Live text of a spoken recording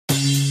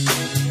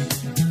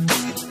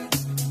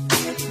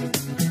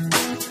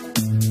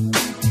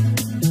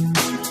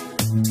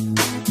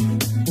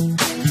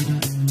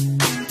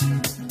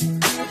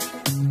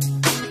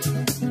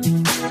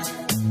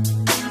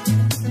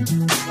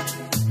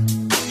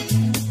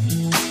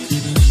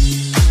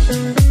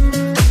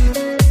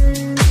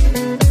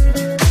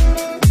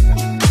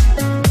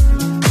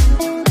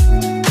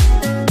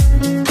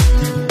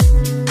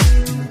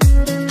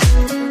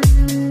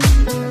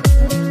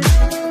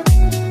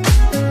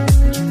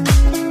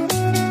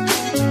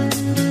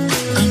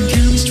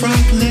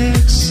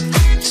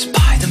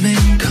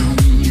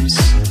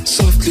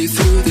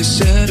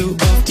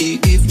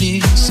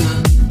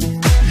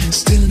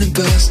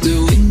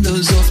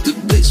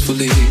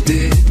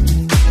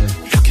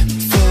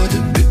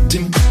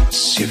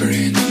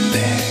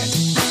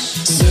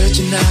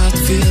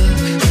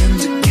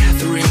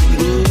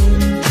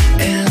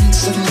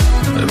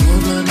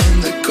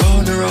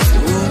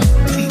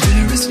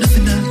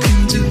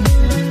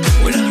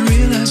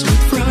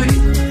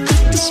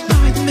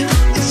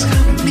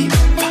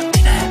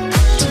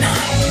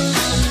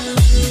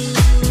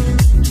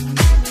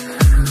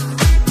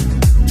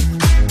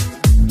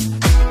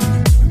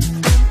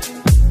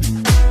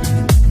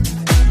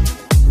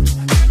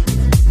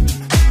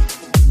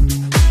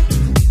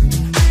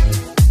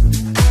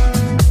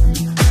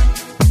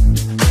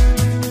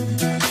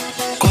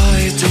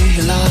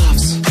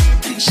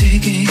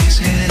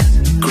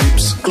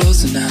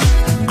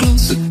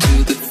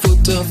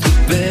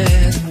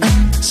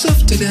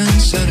than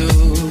shadow,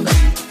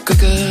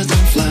 quicker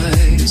than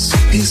flies.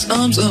 His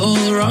arms are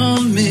all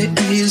around me and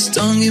his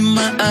tongue in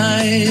my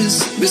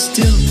eyes. But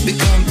still,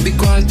 be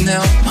quiet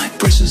now, my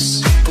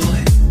precious boy.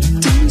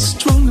 Don't be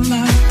strong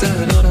like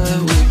that, or I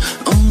will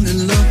only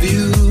love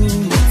you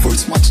more. For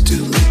it's much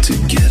too late to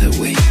get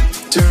away.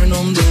 Turn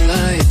on the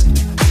light.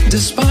 The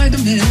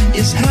Spider-Man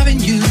is having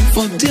you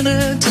for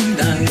dinner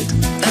tonight.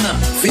 And I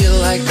feel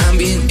like I'm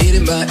being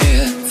eaten by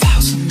air.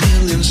 1,000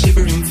 million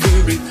shivering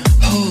furry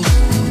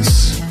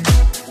holes.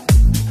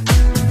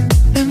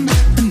 And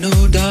I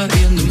know that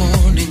in the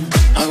morning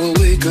I will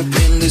wake up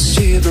in the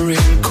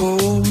shivering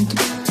cold.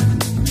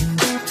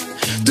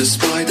 The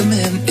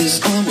Spider-Man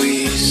is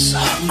always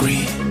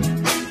hungry.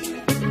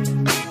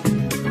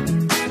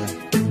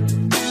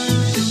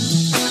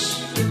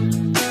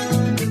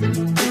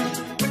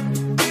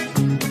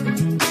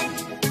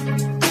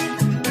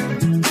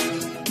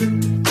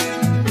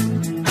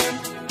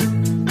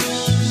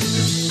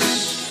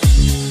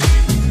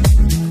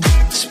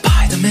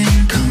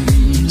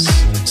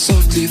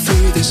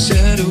 Through the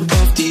shadow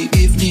of the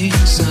evening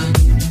sun,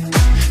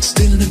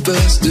 still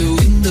past the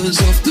windows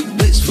of the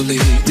blissfully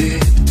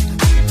dead,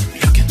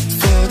 looking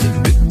for the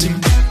victim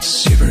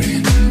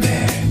shivering in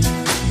bed.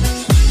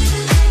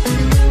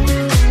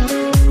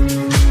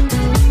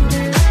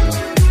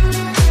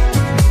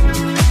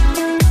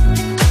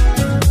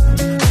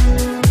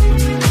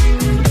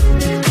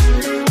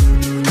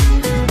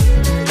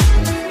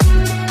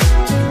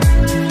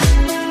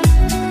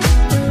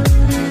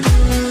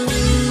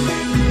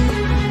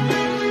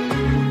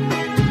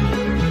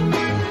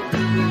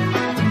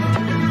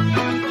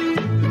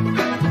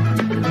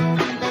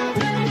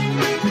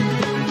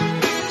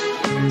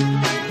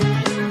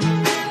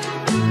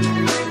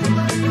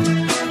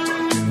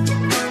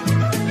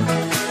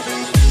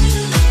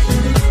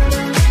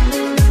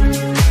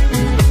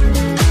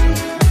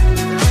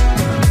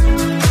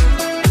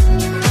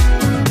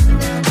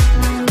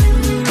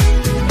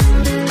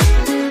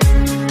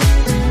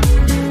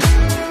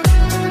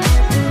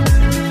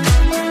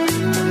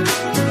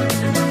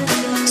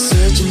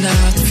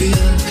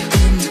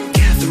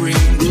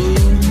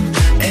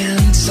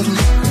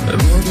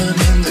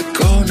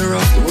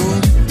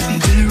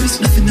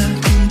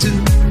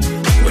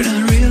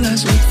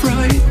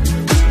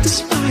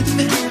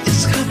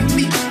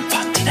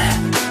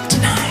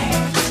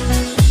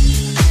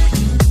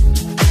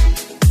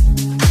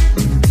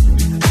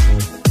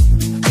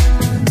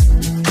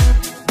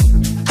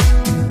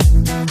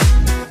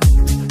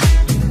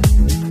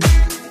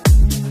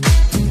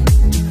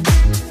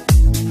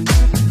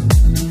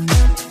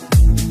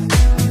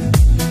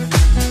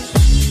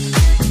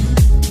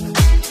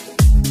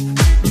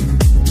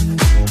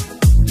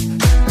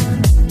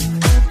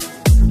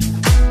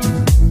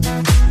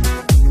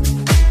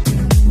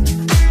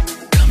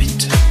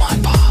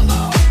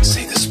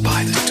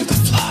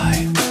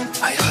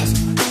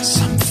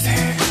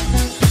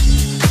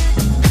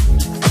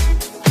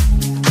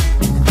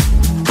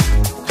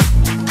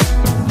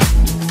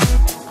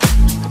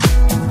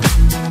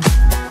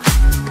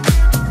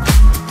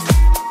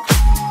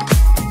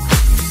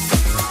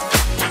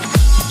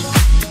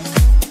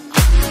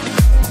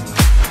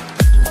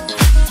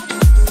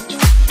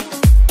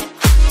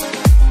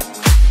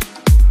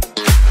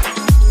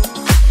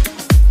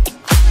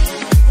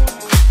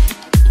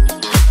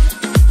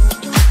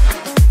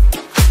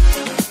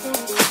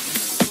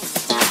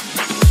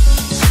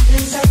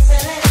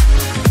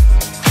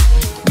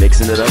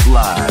 It up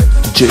live.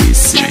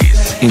 JC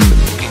in the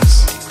mix.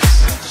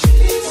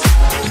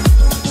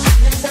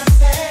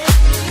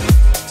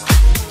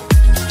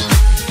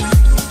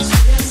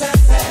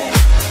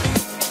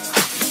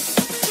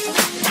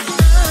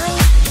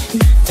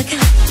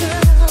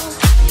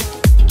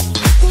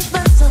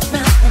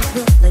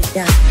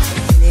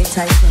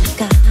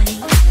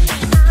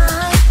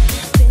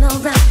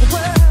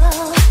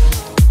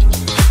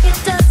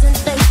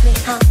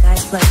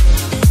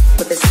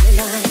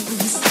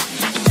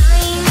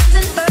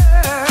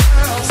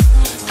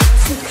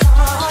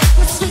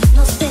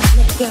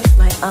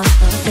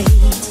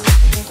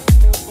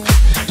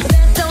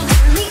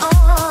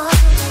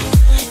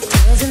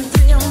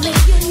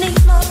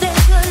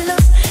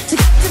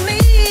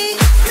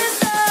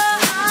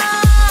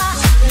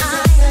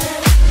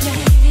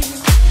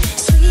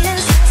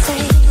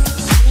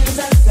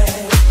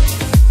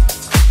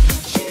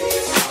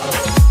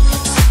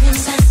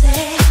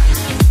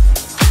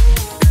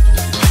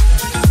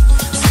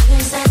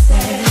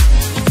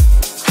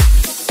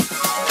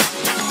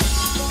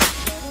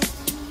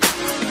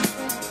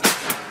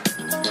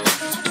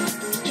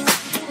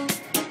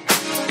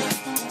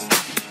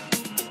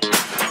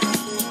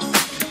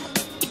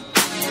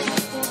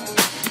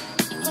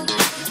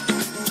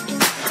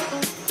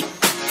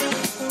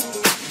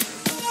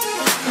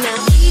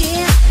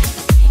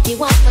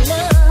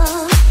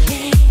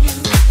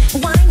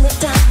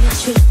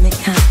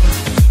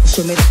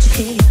 Show me that you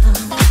care,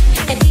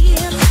 and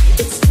if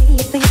it's me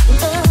you think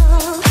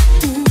of,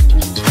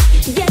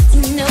 yes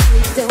you know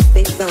it don't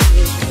belong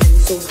me,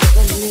 so go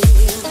on me.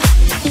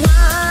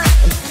 Why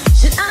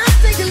should I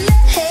take a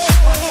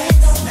left?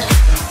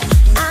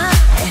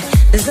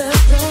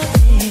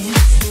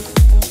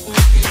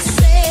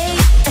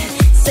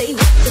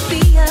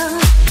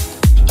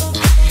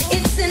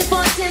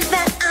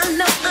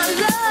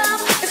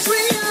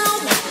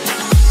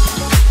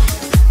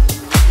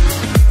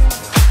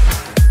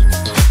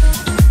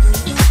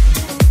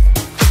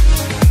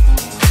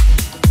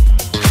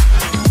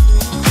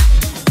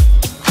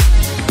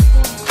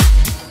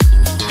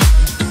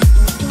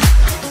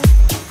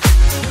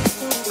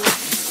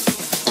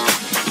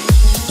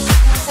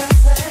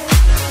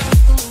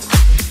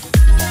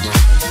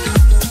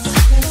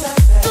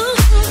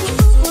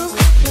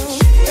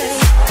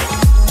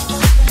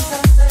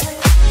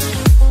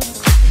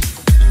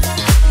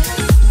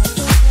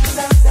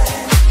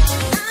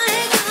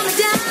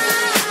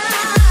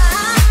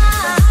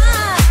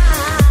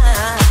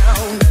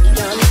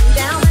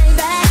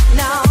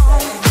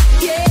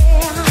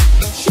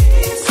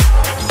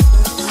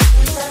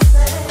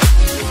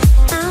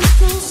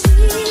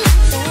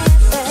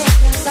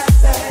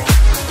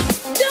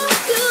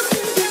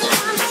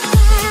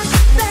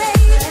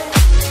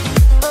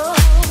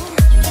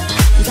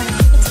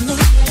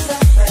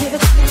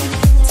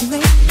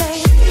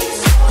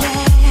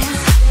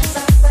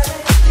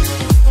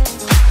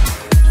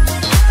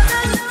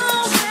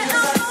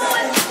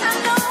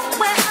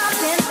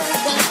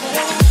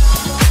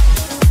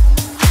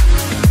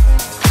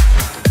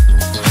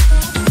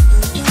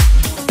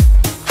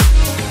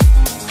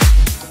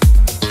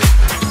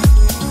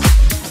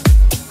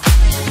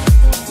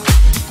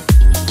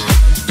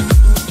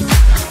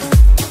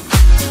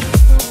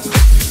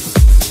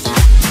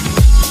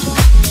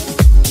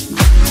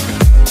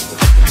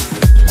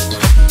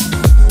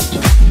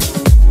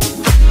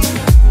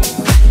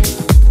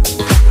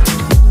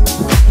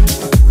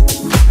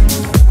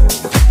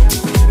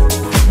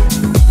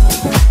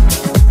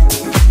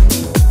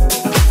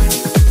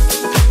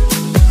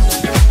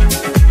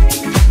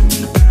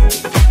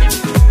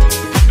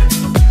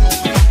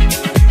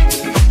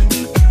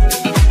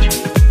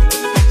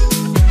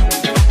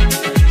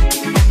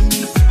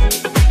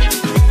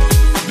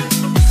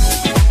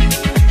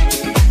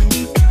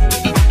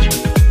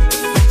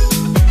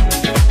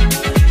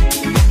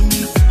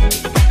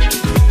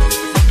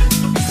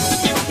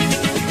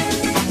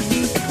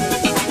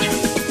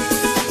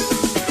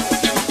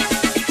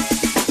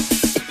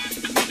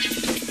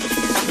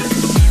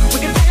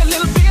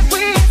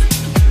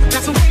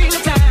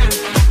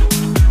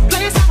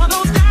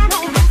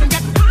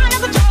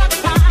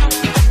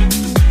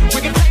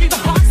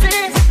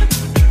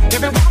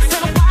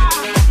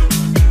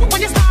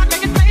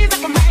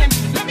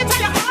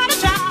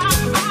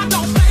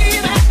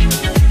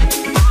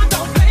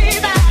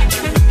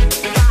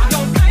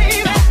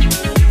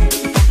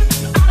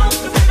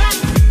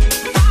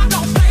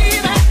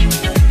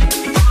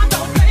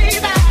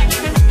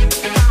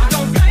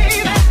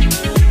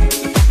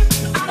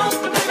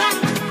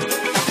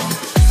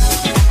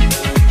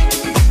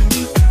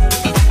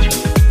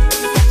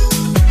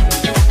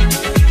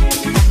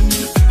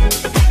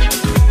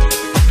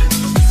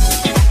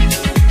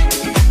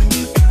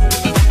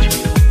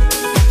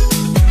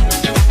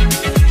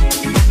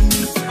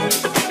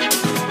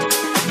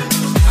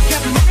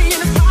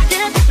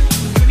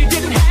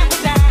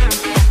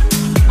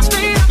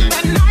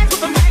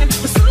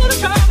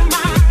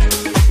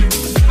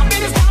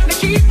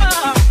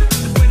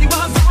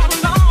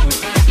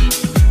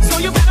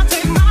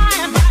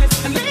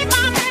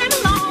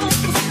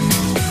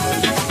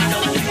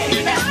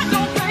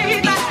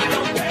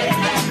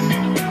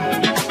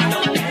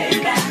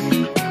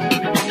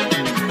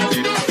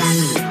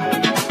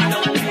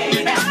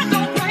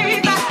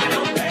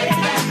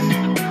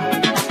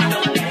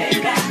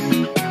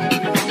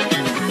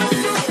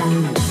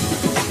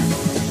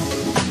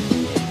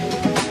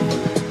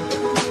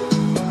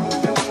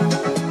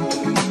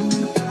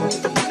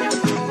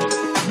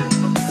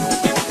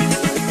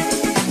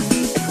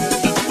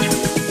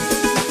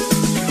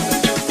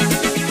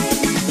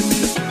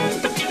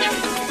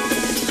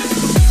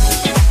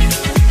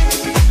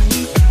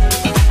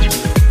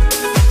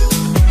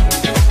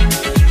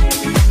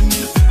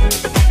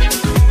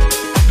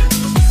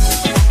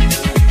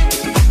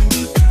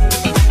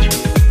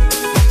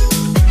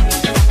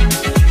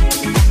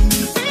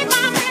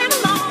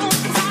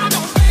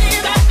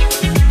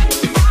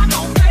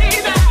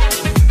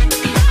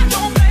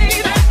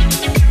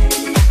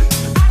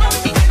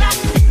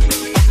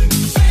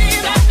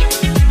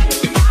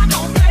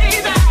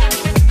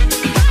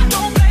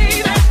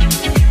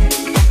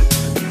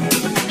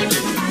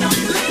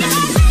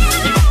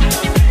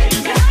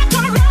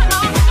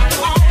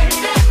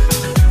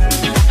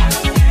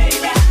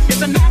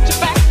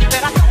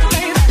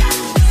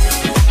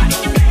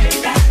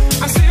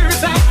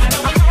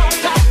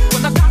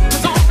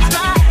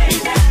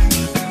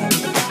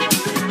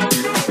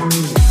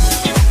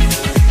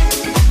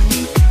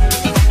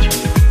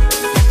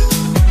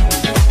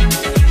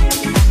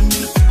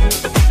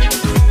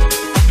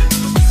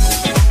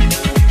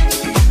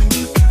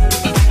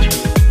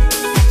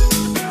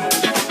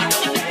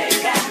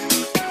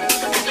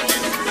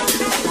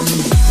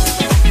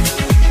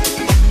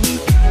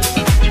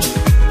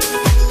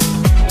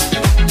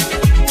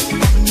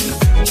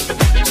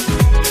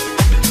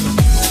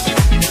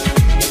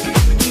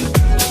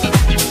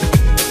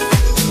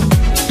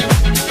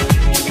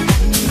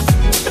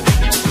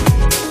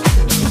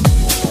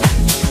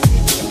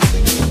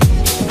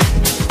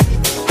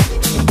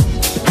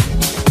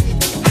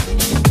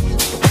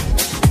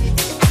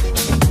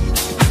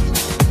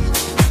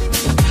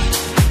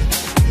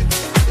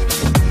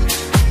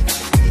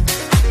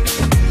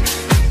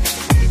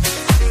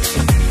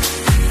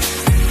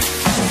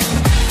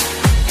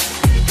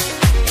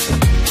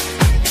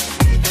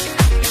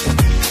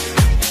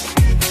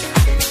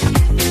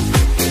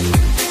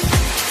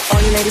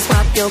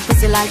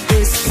 pussy like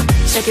this.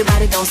 Shake your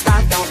body, don't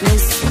stop, don't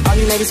miss. All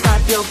you ladies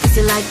pop your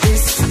pussy like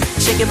this.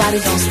 Shake your body,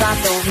 don't stop,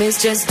 don't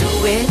miss. Just do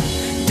it,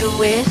 do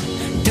it,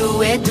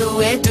 do it,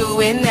 do it,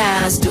 do it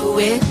now. Just do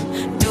it,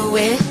 do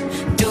it,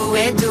 do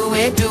it, do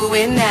it, do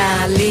it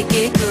now. Lick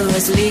it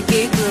good, lick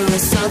it good.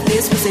 Suck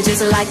this pussy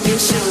just like you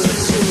should.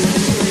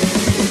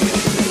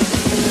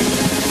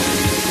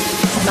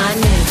 My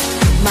neck,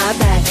 my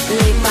back,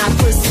 lick my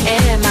pussy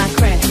and my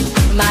crack.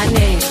 My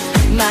neck,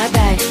 my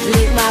back,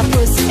 lick my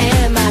pussy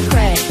and my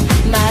crack.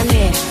 My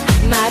neck,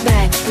 my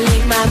back,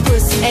 lick my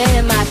pussy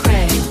and my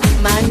crack.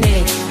 My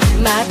neck,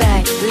 my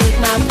back, lick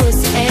my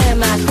pussy and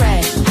my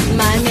crack.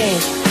 My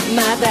neck,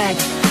 my back,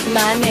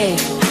 my neck,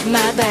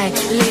 my back,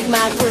 lick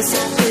my pussy,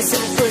 pussy,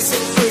 pussy,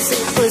 pussy,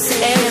 pussy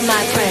and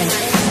my crack.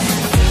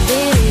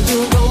 There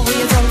you go, with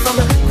your tongue from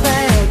the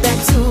crack back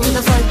to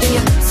the front, then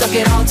you suck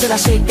it on till I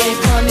shake that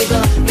cum,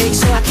 nigga. Make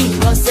sure I keep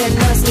bustin'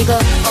 nuts, nigga,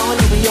 all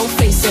over your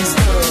face and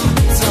stuff.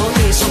 Slow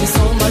here, show me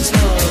so much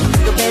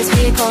love. The best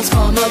here comes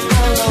from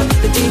above.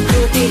 The deep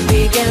blue, deep,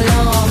 big and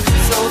long.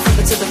 Slow from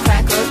it to the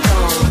crack of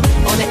dawn.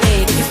 On the A,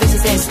 make your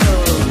faces that slow.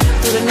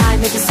 Through the night,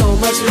 making so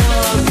much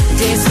love.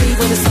 Dead sweet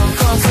when the sun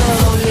comes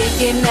up.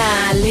 Lick it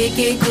now, lick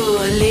it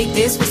good. Lick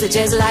this pussy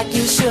just like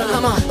you should.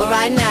 Come on, but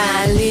right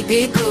now, lick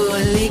it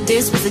good. Lick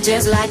this pussy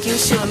just like you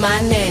should. My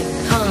neck,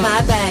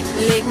 my back,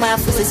 lick my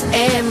pussy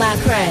and my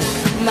crack.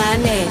 My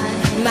neck,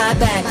 my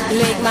back,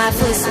 lick my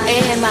pussy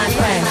and my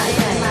crack.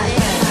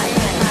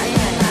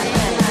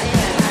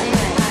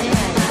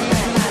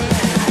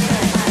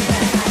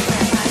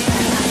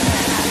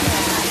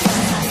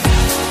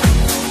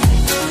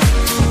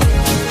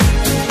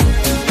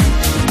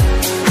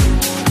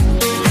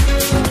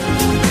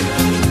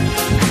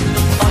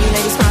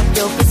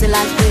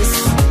 Like this,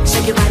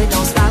 shake your body,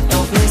 don't stop,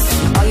 don't miss.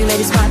 All you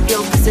ladies pop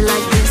your pussy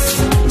like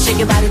this. Shake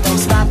your body, don't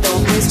stop,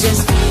 don't miss.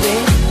 Just do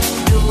it,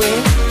 do it,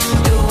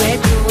 do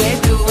it, do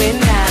it, do it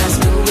now.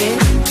 Just do it,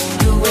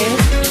 do it,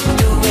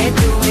 do it,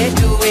 do it,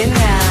 do it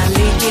now.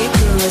 Lick it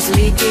good,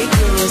 lick it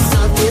good.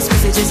 Suck this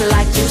pussy just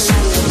like you should.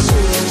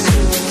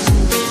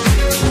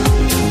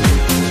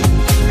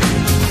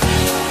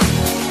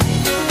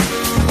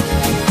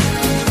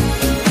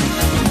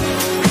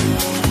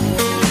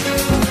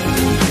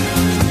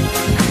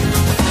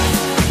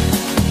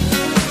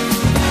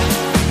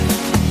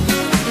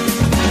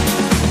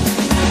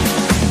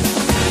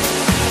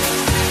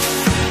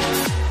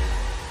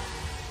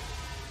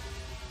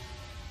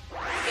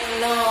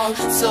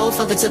 So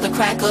fuck it to the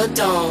crack of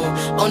dawn.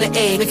 On the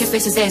A, making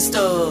faces and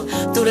stuff.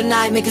 Through the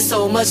night, making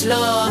so much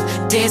love.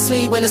 Dead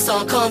sweet when the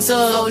sun comes up.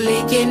 Oh,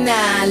 lick it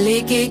now,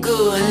 lick it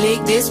good.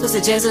 Lick this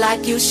pussy just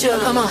like you should.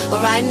 Come on,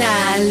 but right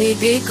now,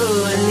 lick it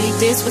good. Lick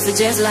this pussy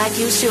just like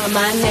you should.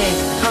 My neck,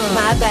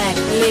 my back,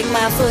 lick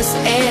my pussy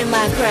and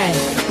my crack.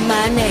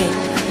 My neck,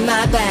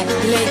 my back,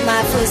 lick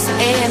my pussy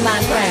and my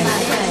crack.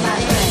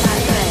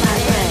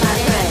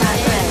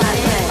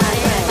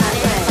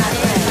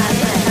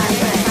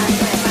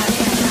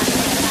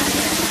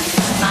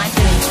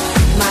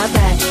 My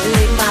back,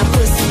 lick my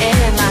pussy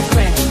and my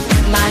crack.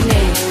 My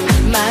neck,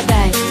 my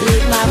back,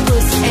 lick my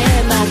pussy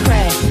and my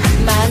crack.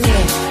 My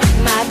neck,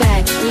 my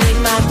back, lick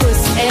my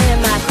pussy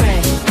and my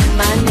crack.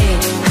 My neck,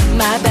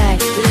 my back,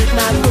 lick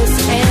my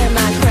pussy and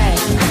my crack.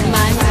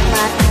 My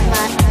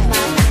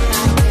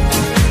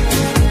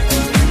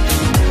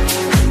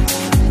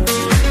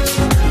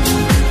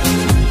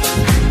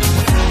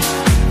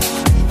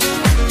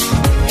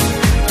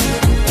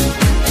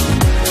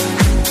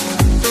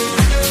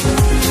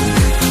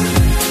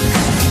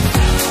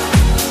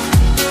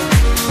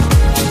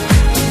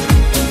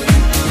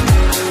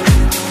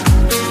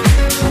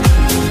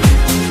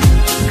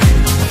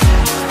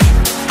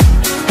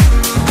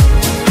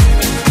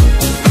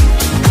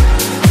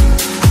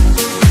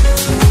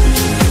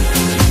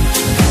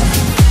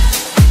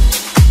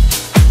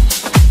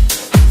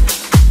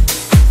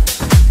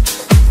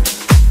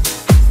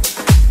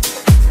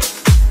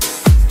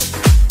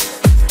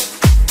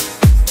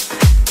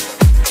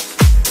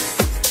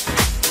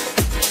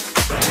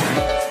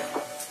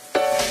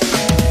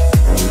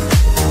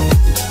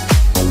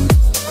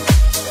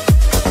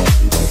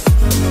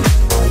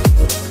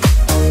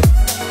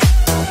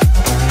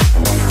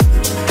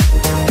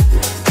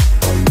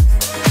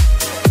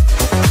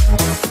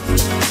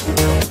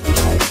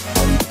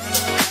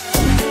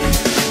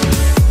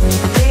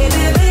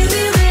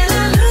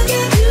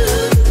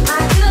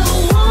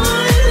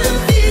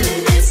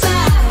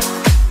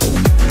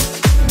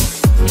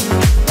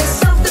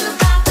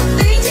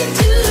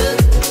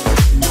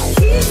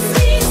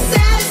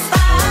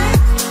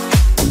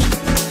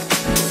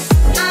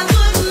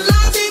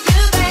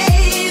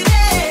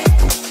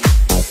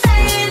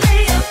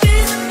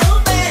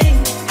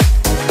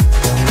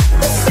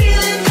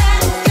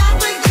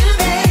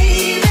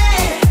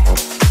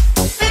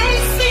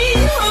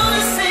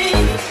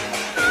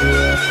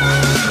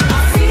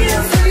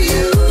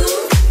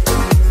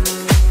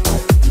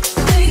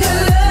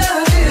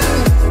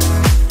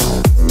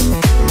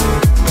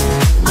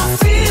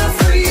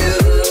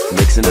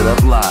Mixing it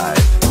up live,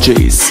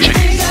 JC in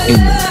the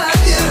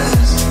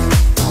mix.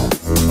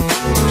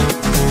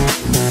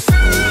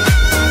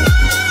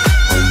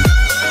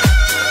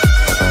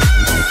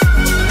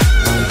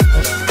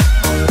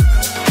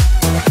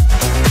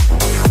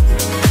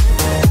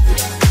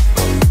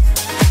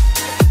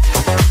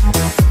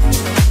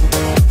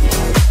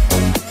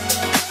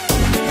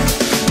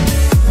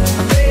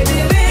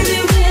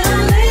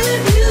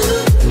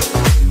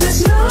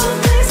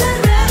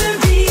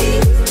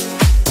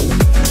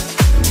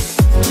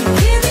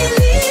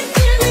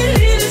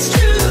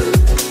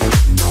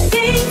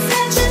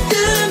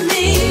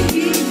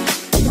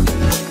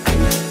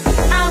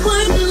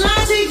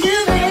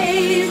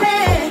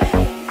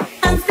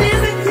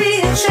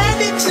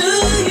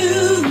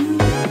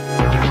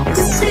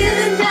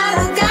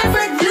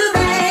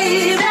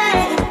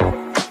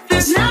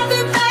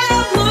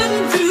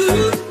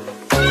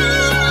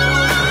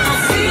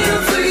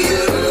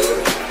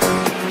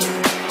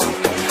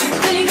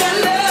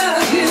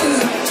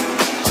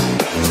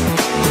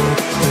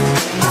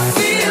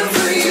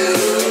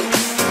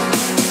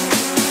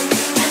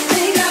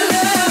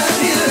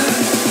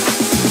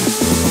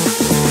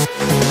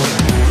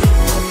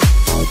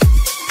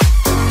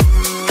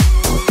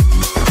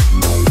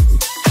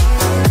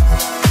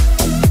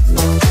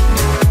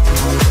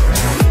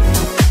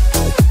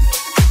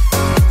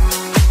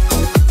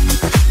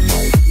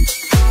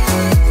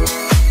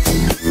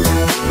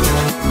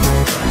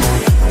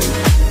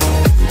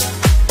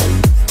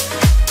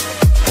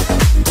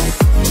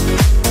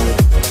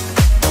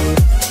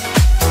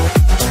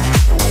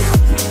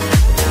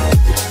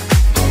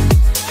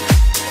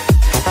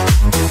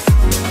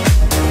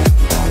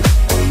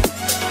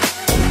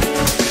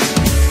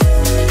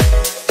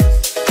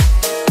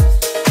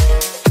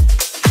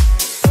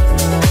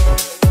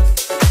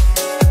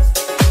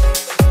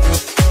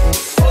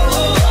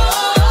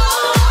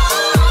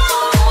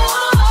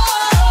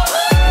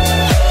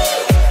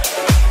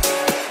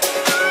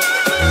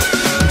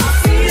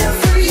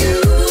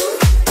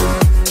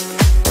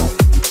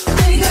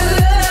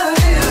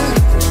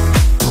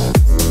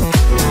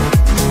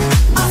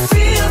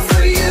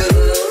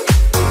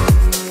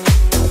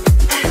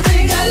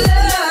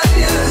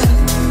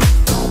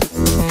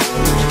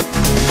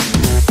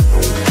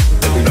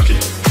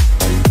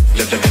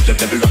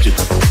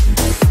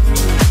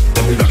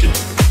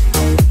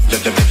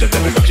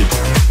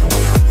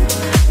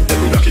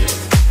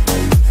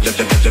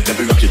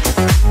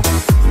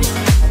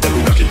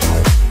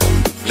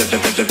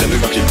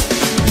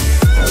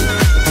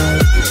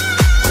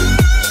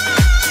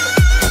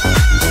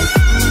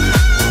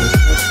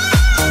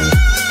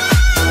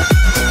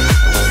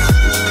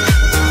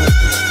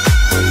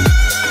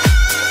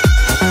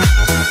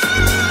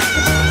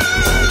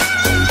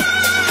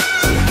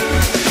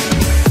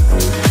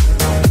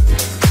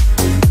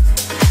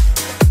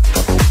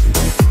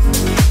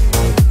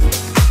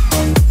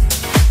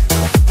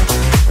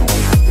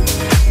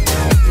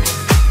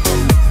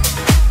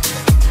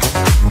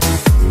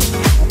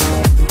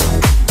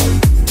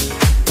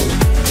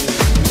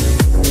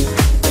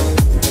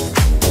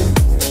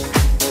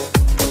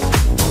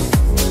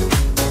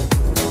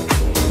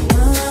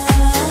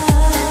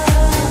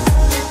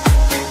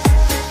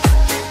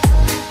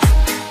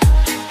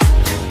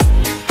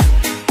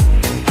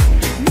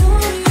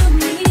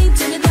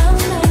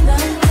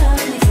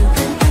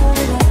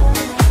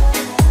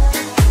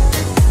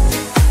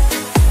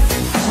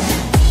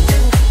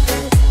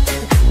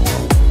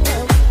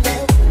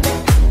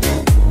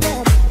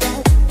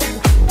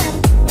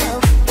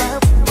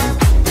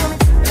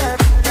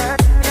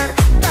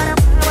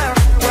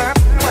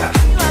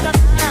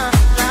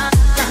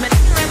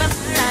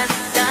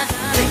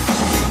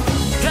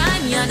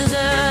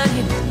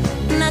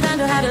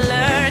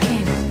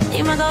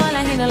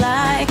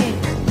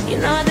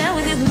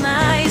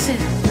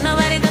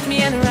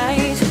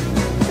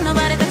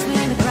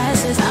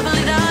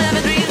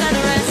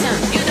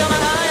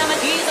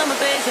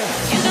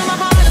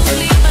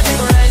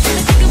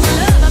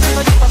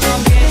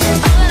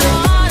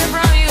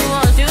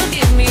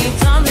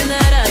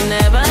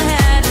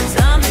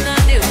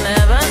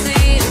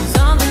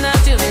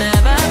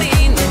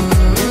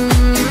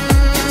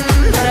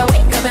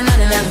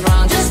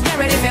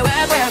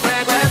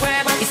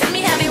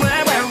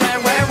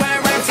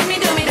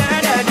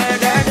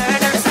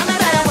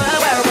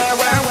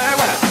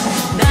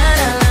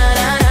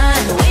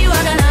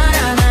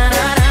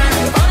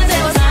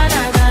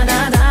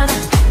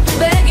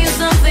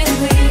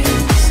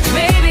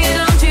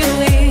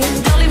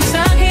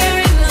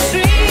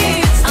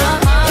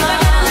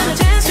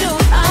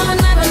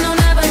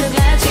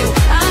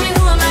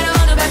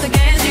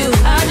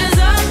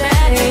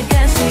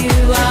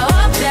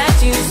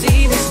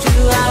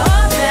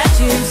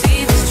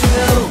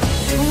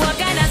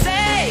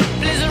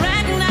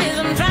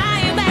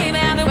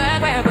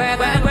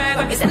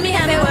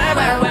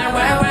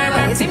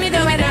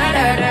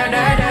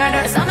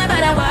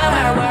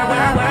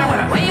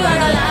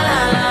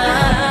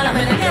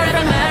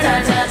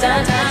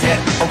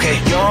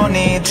 no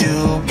need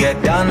to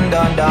get done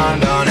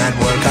at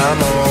work,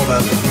 come over.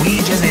 We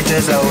just need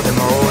to slow the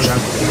motion.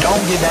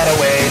 Don't give that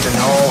away to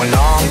no one.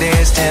 Long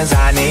distance,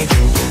 I need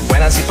you.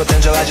 When I see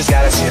potential, I just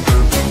gotta see it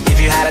through. If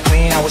you had a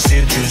queen, I would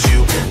still choose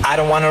you. I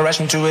don't wanna rush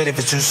into it if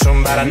it's too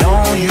soon, but I know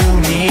you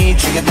need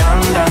to get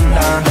done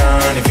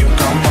if you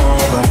come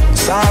over.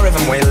 Sorry if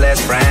I'm way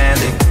less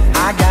frantic.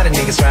 I got a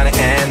niggas trying to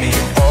end me.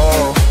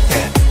 Oh,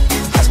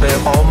 yeah. I spill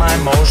all my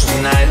emotions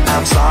tonight.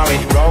 I'm sorry.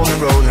 Rolling.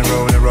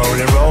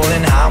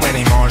 How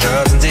many more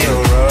drugs until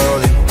you're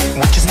rolling?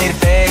 We just need a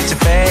face to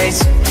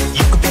face.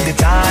 You could pick the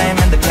time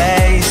and the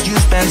place. You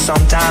spend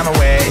some time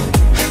away.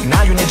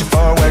 Now you need to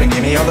forward and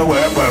give me all the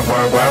work. Something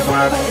about a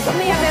work.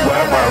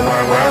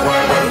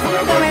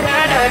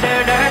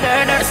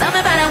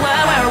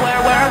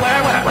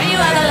 When you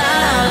are the la,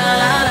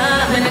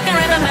 when you can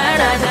remember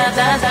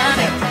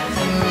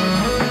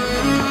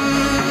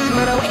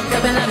but I wake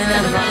up and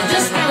nothing wrong.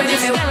 Just get ready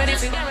for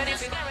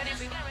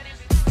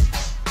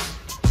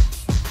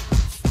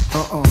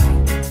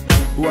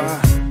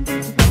Why?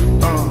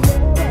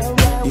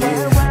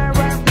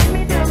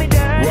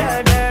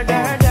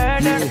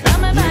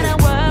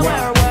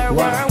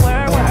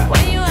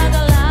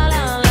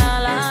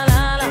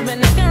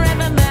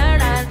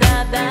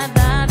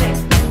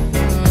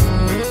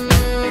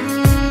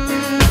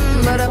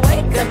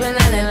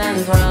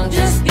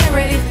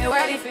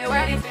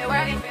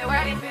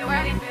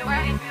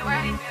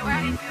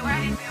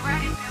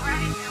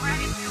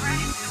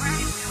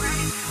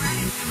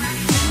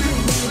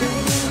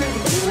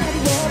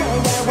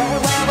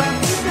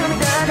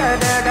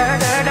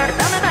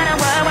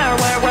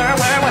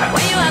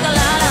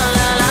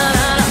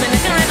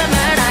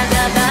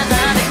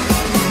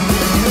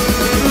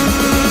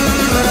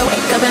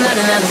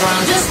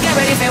 Just get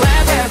ready for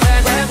work.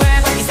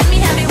 You see me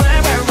happy, work.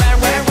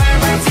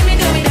 See me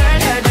do me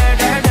dirt.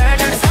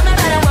 Something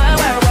about a work.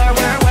 The way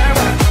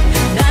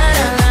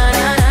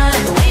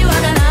you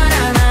walk,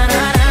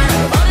 all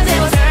the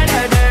tables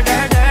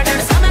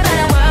dirt. Something about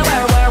a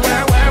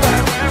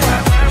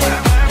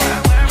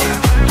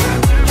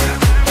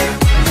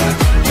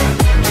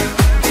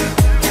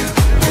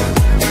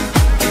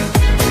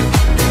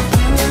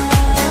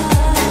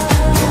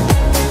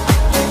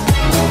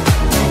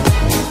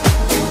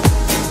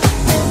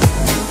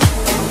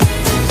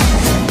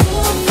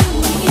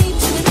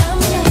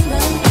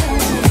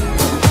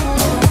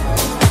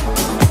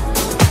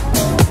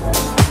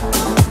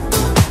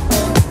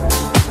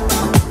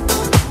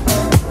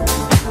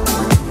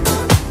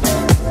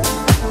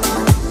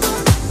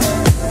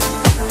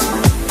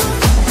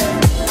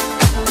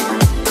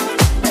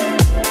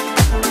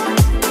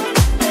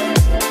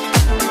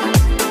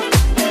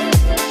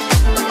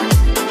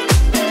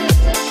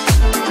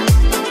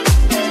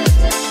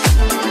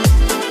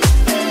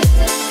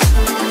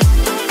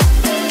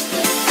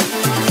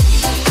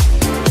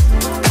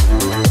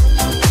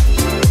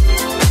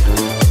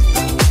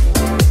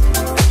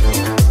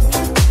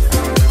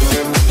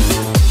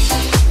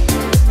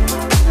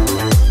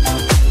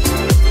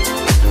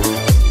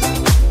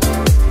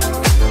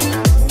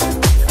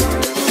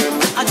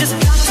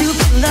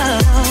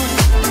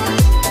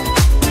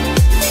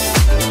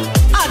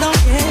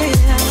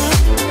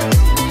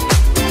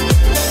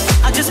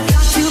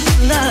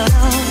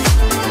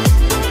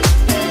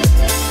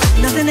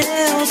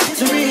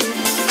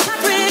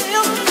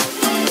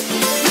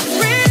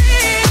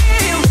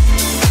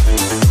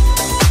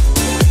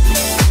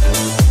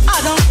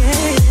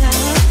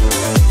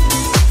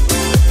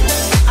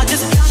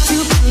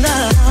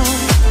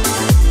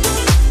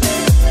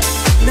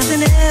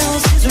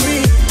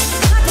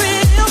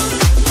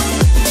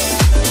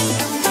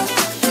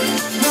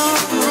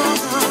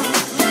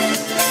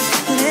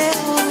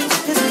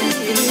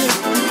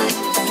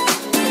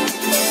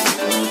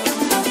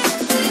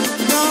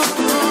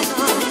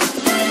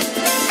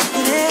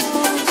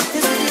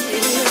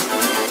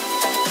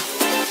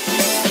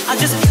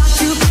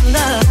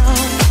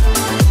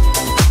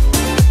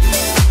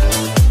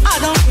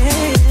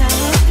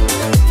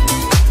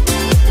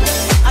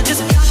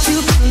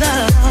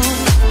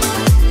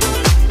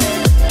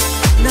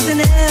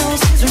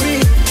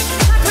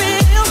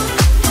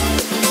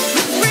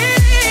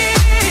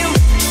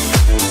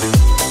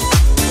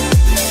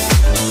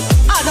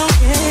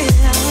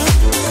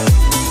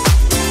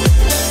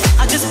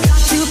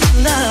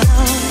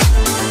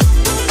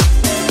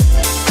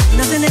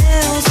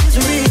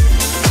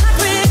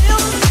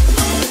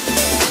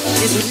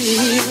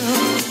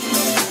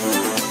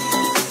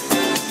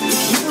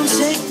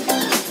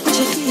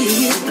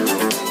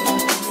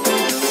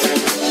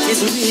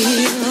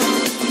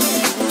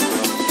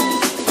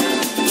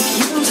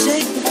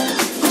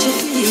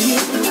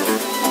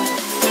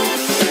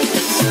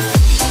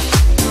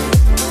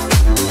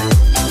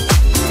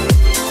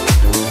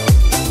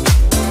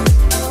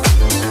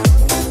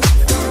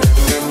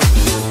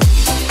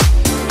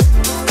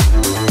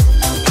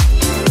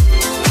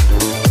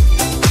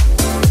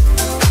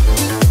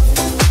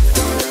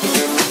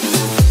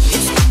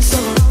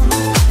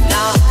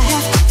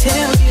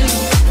Tell you,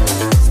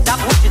 stop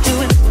what you're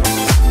doing.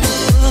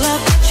 Pull up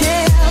a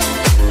chair.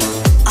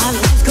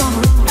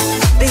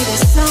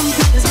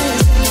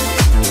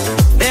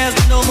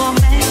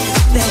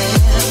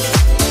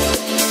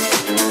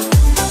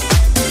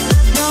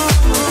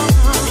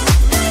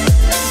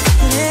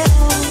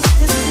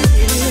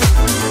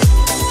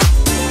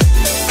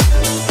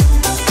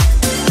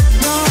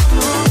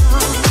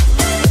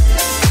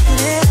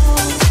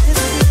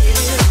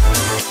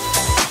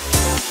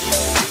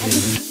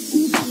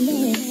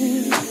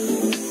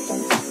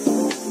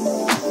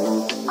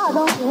 I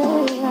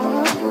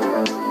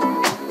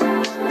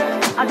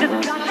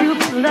just got you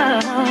for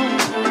love.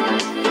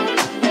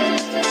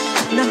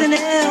 Nothing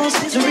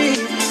else is real,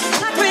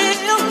 not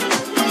real,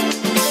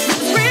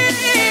 real,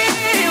 real,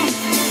 real.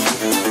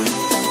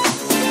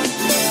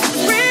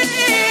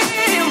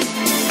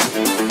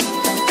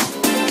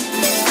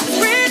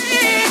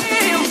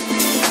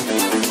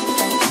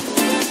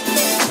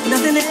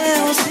 Nothing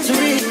else is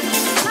real,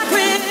 not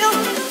real.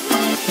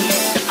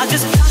 I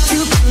just got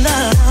you for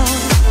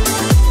love.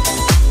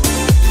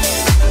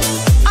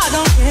 I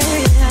don't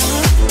care.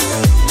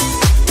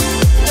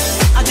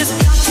 I just